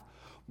behalf.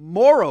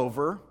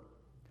 Moreover,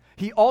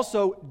 he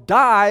also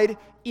died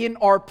in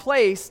our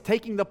place,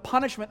 taking the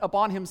punishment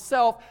upon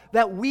himself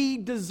that we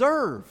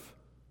deserve.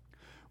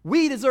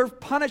 We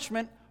deserve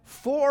punishment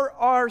for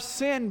our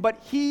sin,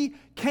 but he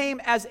came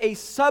as a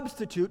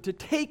substitute to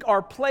take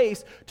our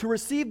place, to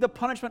receive the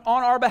punishment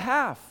on our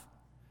behalf.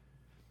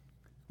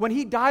 When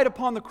he died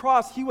upon the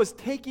cross, he was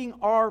taking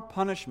our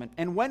punishment.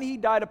 And when he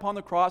died upon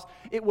the cross,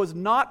 it was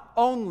not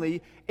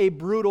only a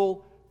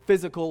brutal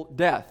physical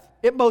death.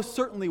 It most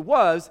certainly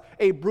was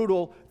a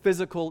brutal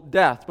physical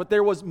death, but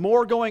there was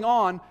more going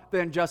on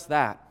than just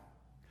that.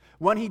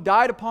 When he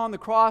died upon the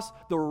cross,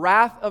 the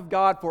wrath of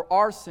God for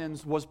our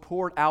sins was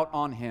poured out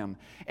on him.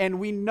 And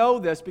we know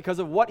this because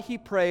of what he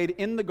prayed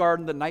in the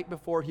garden the night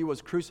before he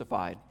was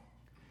crucified.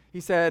 He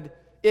said,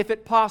 "If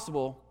it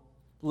possible,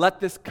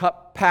 let this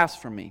cup pass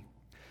from me."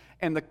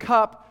 And the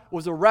cup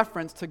was a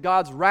reference to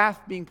God's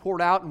wrath being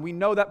poured out, and we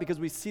know that because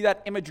we see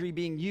that imagery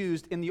being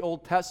used in the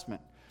Old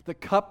Testament. The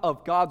cup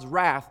of God's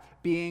wrath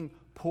being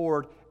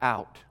poured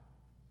out.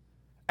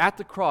 At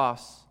the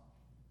cross,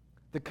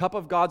 the cup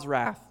of God's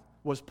wrath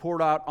was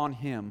poured out on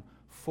him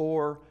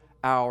for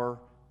our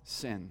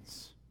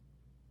sins.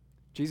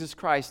 Jesus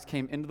Christ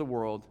came into the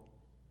world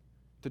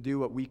to do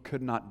what we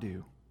could not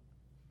do,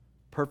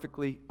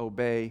 perfectly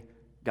obey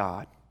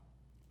God.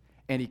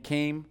 And he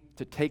came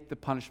to take the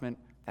punishment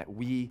that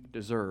we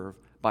deserve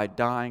by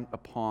dying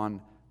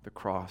upon the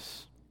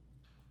cross.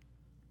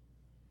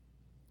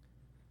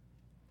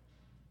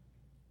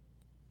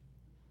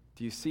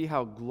 Do you see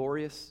how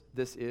glorious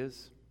this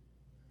is?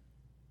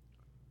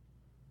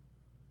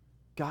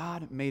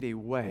 God made a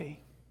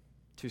way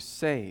to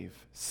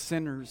save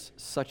sinners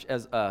such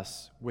as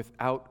us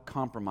without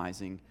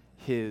compromising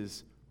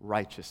his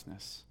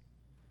righteousness.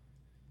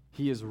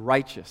 He is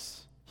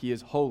righteous. He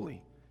is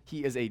holy.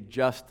 He is a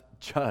just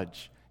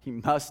judge. He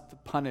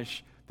must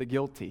punish the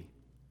guilty.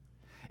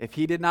 If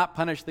he did not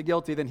punish the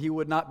guilty, then he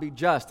would not be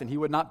just and he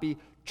would not be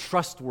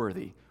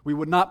trustworthy. We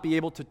would not be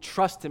able to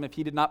trust him if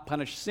he did not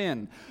punish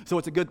sin. So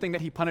it's a good thing that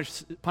he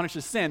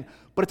punishes sin,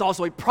 but it's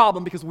also a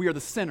problem because we are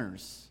the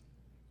sinners.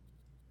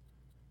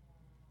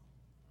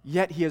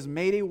 Yet he has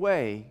made a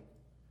way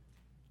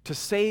to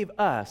save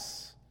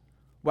us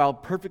while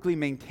perfectly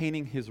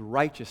maintaining his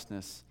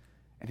righteousness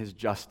and his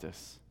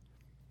justice.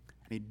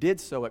 And he did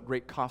so at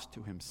great cost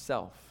to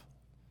himself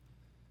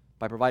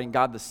by providing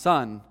God the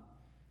Son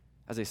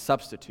as a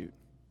substitute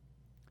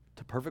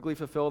to perfectly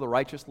fulfill the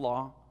righteous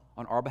law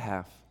on our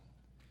behalf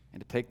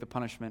and to take the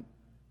punishment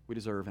we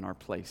deserve in our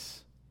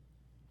place.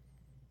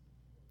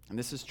 And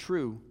this is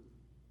true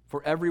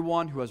for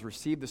everyone who has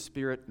received the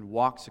Spirit and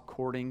walks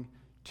according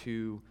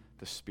to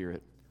the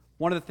Spirit.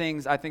 One of the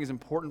things I think is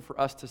important for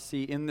us to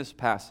see in this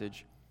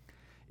passage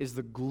is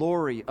the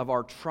glory of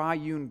our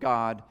triune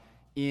God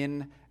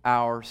in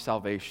our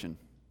salvation.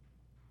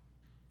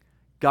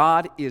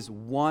 God is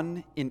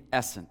one in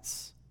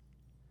essence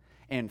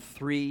and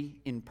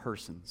three in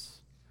persons.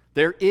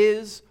 There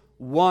is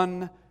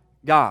one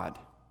God,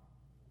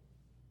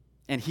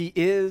 and he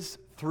is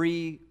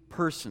three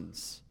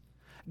persons.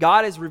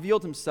 God has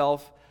revealed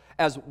himself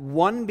as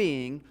one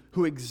being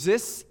who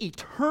exists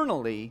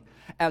eternally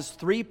as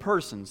three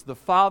persons, the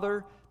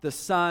Father, the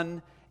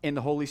Son, and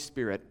the Holy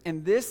Spirit.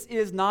 And this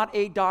is not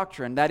a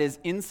doctrine that is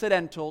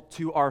incidental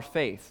to our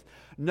faith.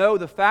 No,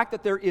 the fact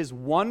that there is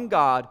one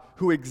God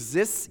who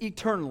exists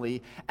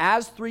eternally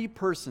as three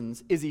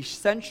persons is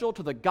essential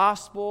to the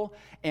gospel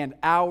and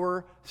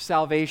our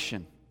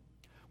salvation.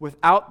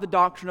 Without the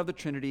doctrine of the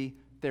Trinity,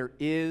 there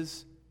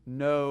is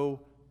no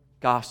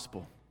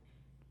gospel.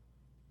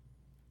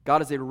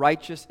 God is a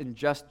righteous and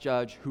just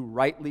judge who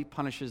rightly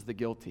punishes the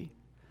guilty.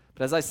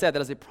 But as I said,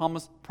 that is a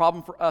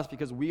problem for us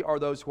because we are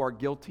those who are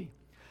guilty.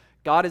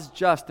 God is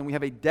just, and we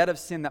have a debt of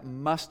sin that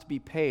must be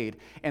paid.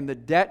 And the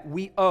debt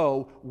we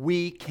owe,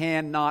 we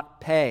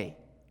cannot pay.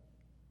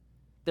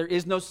 There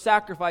is no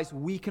sacrifice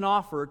we can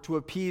offer to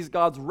appease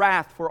God's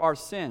wrath for our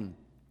sin.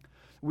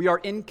 We are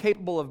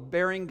incapable of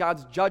bearing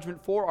God's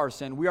judgment for our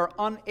sin. We are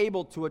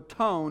unable to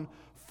atone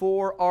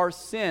for our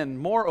sin.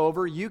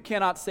 Moreover, you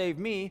cannot save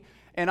me,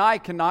 and I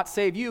cannot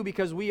save you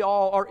because we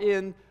all are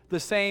in the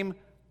same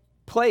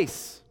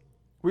place.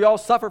 We all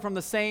suffer from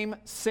the same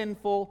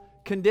sinful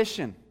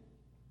condition.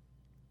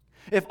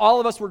 If all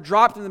of us were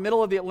dropped in the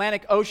middle of the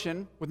Atlantic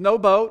Ocean with no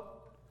boat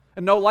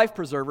and no life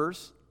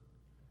preservers,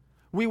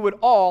 we would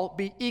all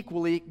be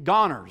equally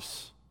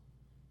goners.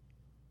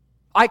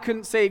 I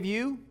couldn't save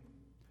you.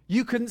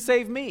 You couldn't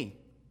save me.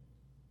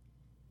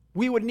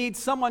 We would need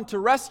someone to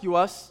rescue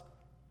us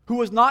who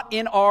was not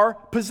in our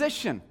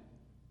position.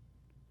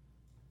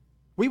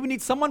 We would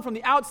need someone from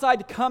the outside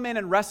to come in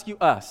and rescue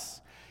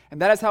us.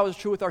 And that is how it is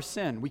true with our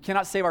sin. We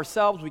cannot save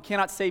ourselves. We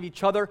cannot save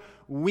each other.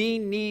 We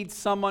need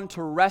someone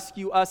to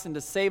rescue us and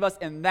to save us,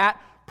 and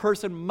that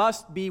person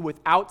must be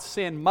without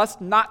sin,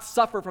 must not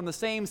suffer from the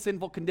same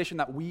sinful condition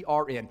that we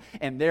are in.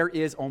 And there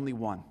is only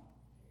one.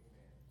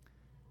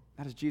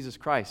 That is Jesus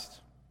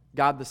Christ,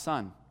 God the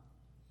Son.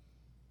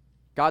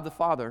 God the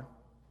Father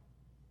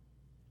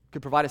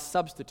could provide a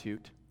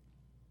substitute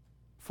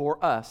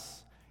for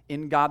us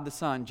in God the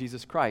Son,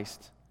 Jesus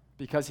Christ,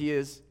 because he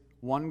is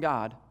one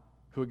God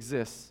who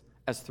exists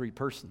as three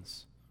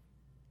persons.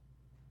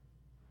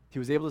 He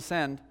was able to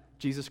send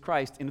Jesus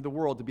Christ into the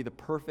world to be the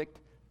perfect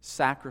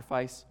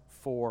sacrifice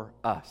for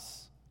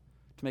us,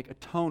 to make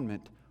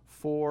atonement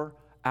for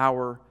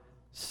our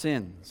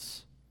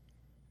sins.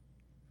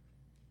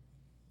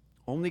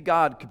 Only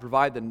God could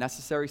provide the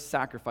necessary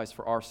sacrifice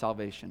for our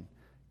salvation.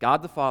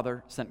 God the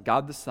Father sent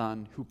God the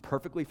Son, who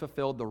perfectly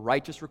fulfilled the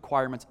righteous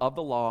requirements of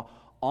the law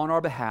on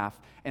our behalf,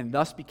 and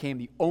thus became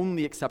the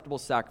only acceptable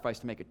sacrifice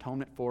to make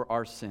atonement for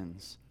our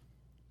sins.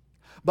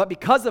 But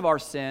because of our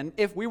sin,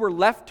 if we were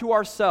left to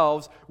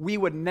ourselves, we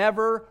would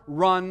never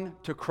run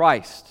to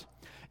Christ.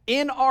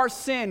 In our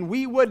sin,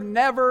 we would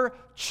never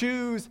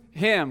choose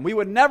him. We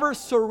would never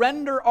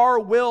surrender our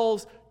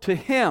wills to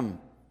him.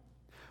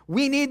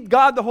 We need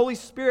God, the Holy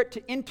Spirit,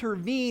 to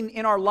intervene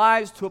in our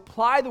lives, to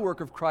apply the work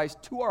of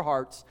Christ to our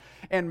hearts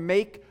and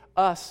make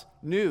us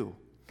new.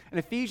 In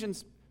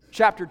Ephesians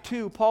chapter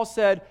 2, Paul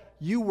said,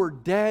 you were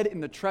dead in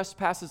the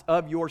trespasses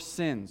of your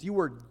sins. You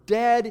were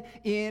dead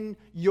in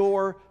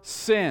your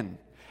sin.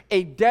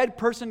 A dead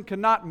person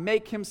cannot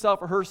make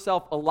himself or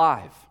herself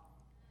alive.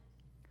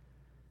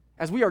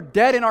 As we are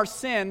dead in our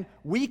sin,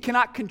 we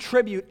cannot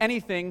contribute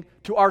anything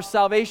to our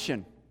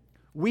salvation.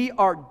 We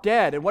are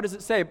dead. And what does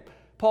it say?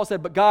 Paul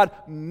said, but God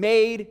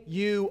made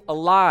you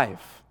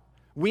alive.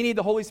 We need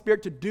the Holy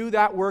Spirit to do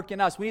that work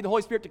in us. We need the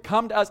Holy Spirit to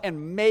come to us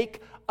and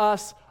make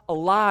us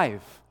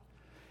alive.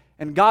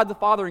 And God the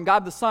Father and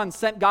God the Son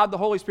sent God the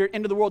Holy Spirit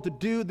into the world to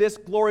do this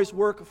glorious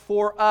work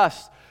for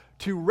us,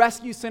 to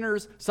rescue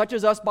sinners such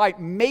as us by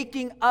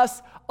making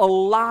us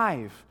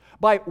alive,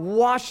 by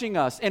washing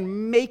us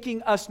and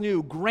making us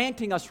new,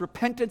 granting us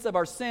repentance of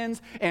our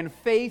sins and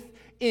faith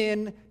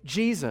in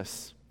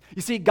Jesus.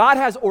 You see, God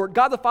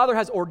the Father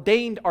has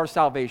ordained our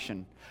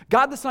salvation.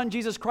 God the Son,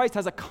 Jesus Christ,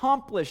 has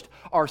accomplished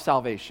our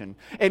salvation.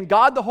 And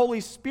God the Holy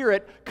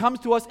Spirit comes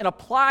to us and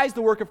applies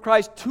the work of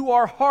Christ to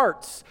our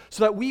hearts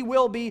so that we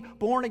will be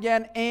born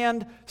again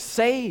and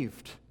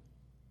saved.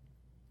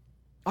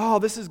 Oh,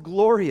 this is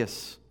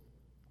glorious.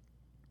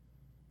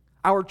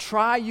 Our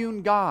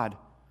triune God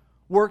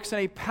works in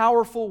a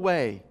powerful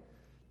way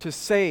to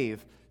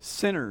save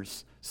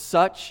sinners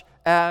such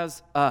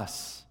as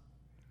us.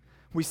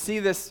 We see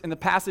this in the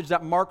passage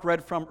that Mark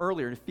read from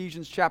earlier, in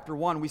Ephesians chapter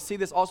 1. We see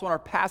this also in our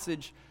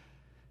passage,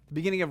 the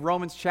beginning of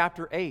Romans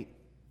chapter 8.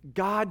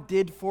 God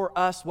did for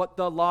us what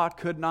the law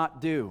could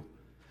not do.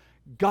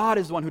 God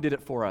is the one who did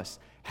it for us.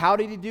 How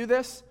did he do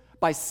this?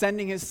 By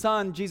sending his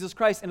Son, Jesus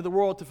Christ, into the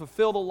world to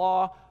fulfill the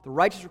law, the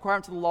righteous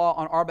requirements of the law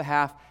on our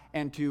behalf,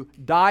 and to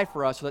die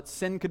for us so that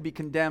sin could be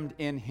condemned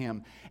in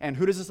him. And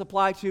who does this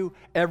apply to?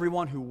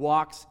 Everyone who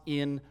walks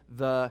in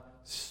the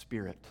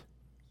Spirit.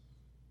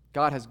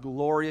 God has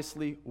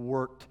gloriously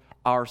worked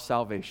our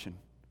salvation.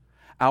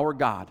 Our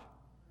God,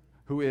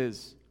 who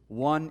is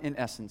one in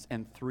essence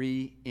and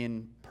three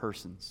in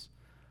persons.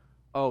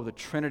 Oh, the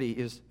Trinity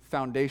is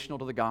foundational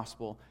to the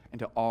gospel and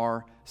to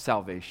our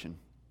salvation.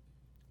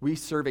 We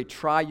serve a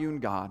triune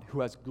God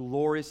who has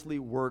gloriously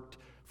worked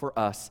for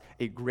us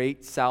a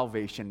great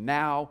salvation.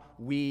 Now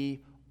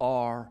we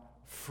are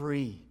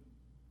free.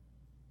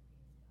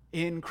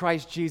 In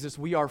Christ Jesus,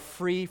 we are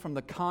free from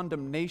the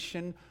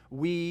condemnation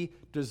we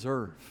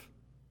deserve.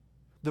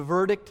 The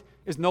verdict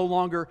is no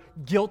longer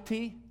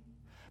guilty.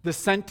 The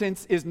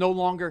sentence is no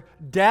longer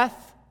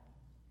death.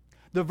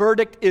 The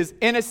verdict is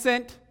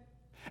innocent,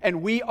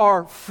 and we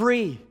are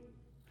free,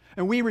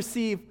 and we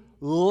receive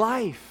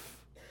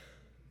life.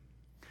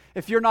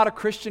 If you're not a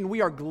Christian,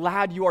 we are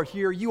glad you are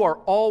here. You are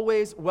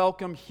always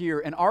welcome here.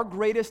 And our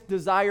greatest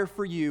desire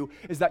for you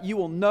is that you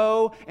will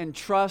know and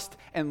trust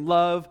and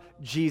love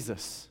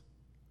Jesus.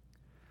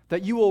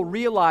 That you will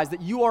realize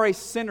that you are a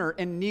sinner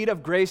in need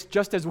of grace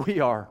just as we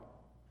are.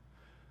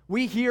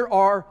 We here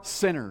are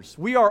sinners.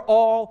 We are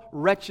all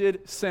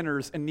wretched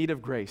sinners in need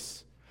of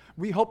grace.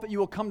 We hope that you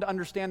will come to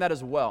understand that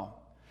as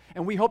well.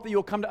 And we hope that you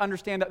will come to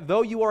understand that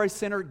though you are a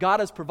sinner, God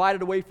has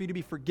provided a way for you to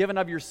be forgiven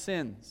of your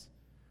sins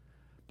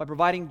by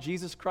providing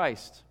Jesus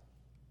Christ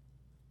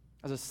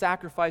as a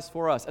sacrifice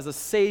for us, as a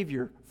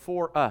Savior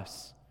for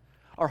us.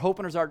 Our hope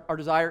and our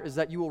desire is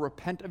that you will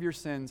repent of your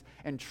sins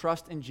and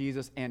trust in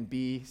Jesus and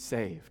be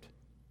saved.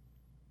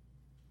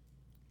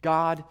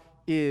 God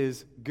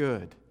is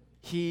good.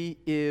 He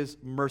is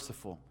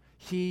merciful.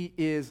 He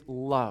is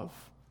love.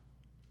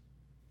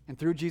 And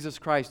through Jesus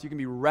Christ, you can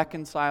be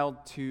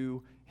reconciled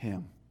to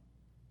Him.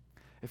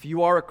 If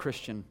you are a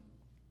Christian,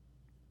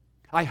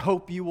 I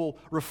hope you will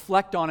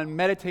reflect on and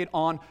meditate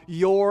on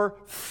your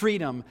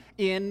freedom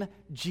in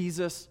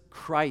Jesus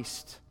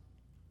Christ.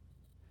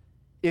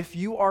 If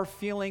you are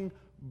feeling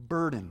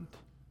burdened,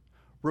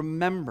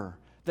 remember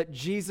that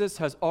Jesus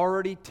has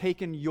already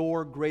taken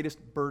your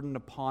greatest burden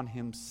upon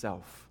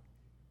Himself.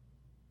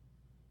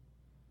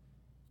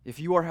 If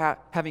you are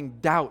having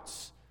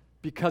doubts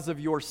because of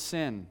your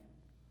sin,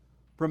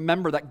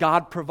 remember that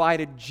God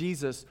provided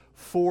Jesus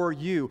for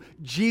you.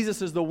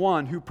 Jesus is the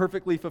one who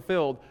perfectly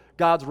fulfilled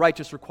God's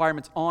righteous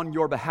requirements on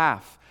your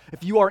behalf.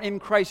 If you are in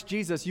Christ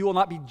Jesus, you will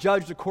not be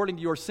judged according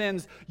to your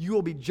sins. You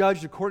will be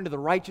judged according to the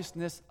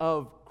righteousness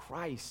of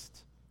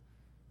Christ.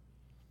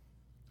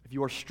 If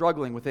you are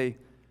struggling with a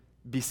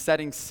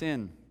besetting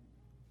sin,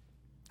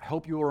 I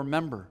hope you will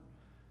remember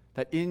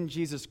that in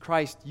Jesus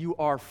Christ you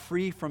are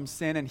free from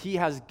sin, and He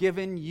has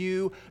given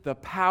you the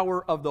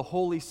power of the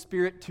Holy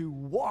Spirit to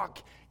walk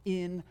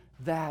in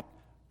that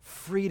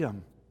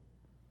freedom.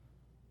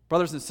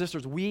 Brothers and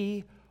sisters,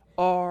 we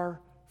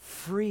are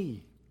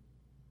free.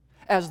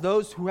 As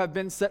those who have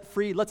been set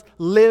free, let's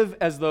live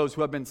as those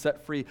who have been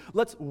set free.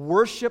 Let's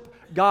worship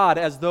God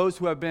as those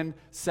who have been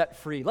set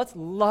free. Let's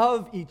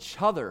love each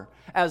other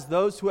as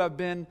those who have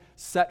been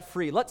set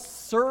free. Let's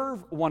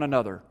serve one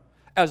another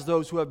as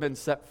those who have been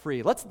set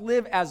free. Let's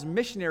live as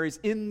missionaries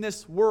in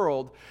this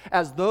world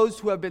as those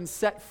who have been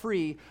set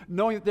free,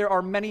 knowing that there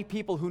are many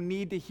people who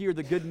need to hear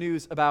the good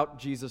news about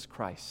Jesus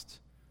Christ.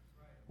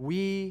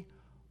 We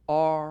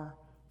are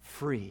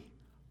free.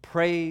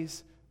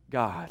 Praise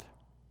God.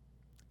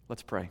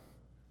 Let's pray.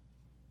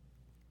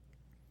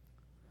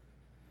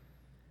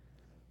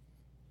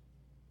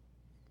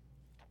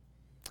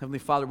 Heavenly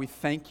Father, we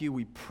thank you,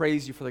 we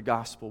praise you for the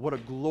gospel. What a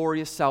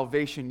glorious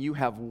salvation you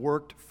have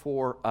worked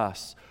for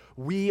us.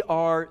 We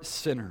are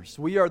sinners.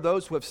 We are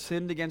those who have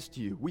sinned against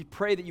you. We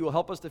pray that you will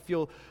help us to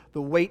feel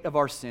the weight of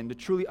our sin, to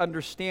truly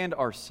understand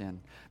our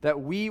sin,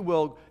 that we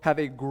will have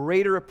a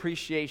greater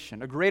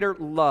appreciation, a greater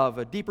love,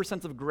 a deeper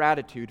sense of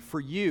gratitude for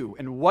you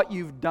and what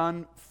you've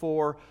done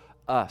for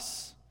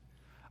us.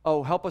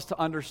 Oh, help us to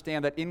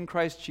understand that in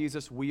Christ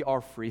Jesus we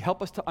are free.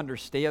 Help us to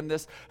understand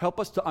this. Help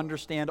us to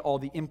understand all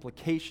the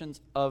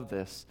implications of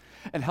this.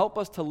 And help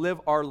us to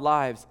live our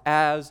lives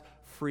as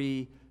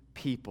free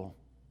people.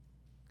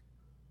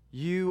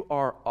 You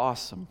are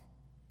awesome.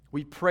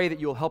 We pray that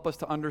you'll help us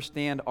to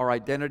understand our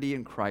identity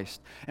in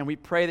Christ. And we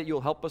pray that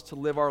you'll help us to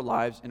live our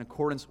lives in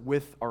accordance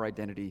with our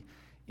identity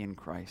in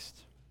Christ.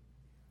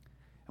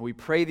 And we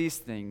pray these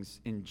things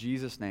in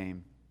Jesus'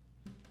 name.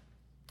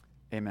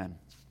 Amen.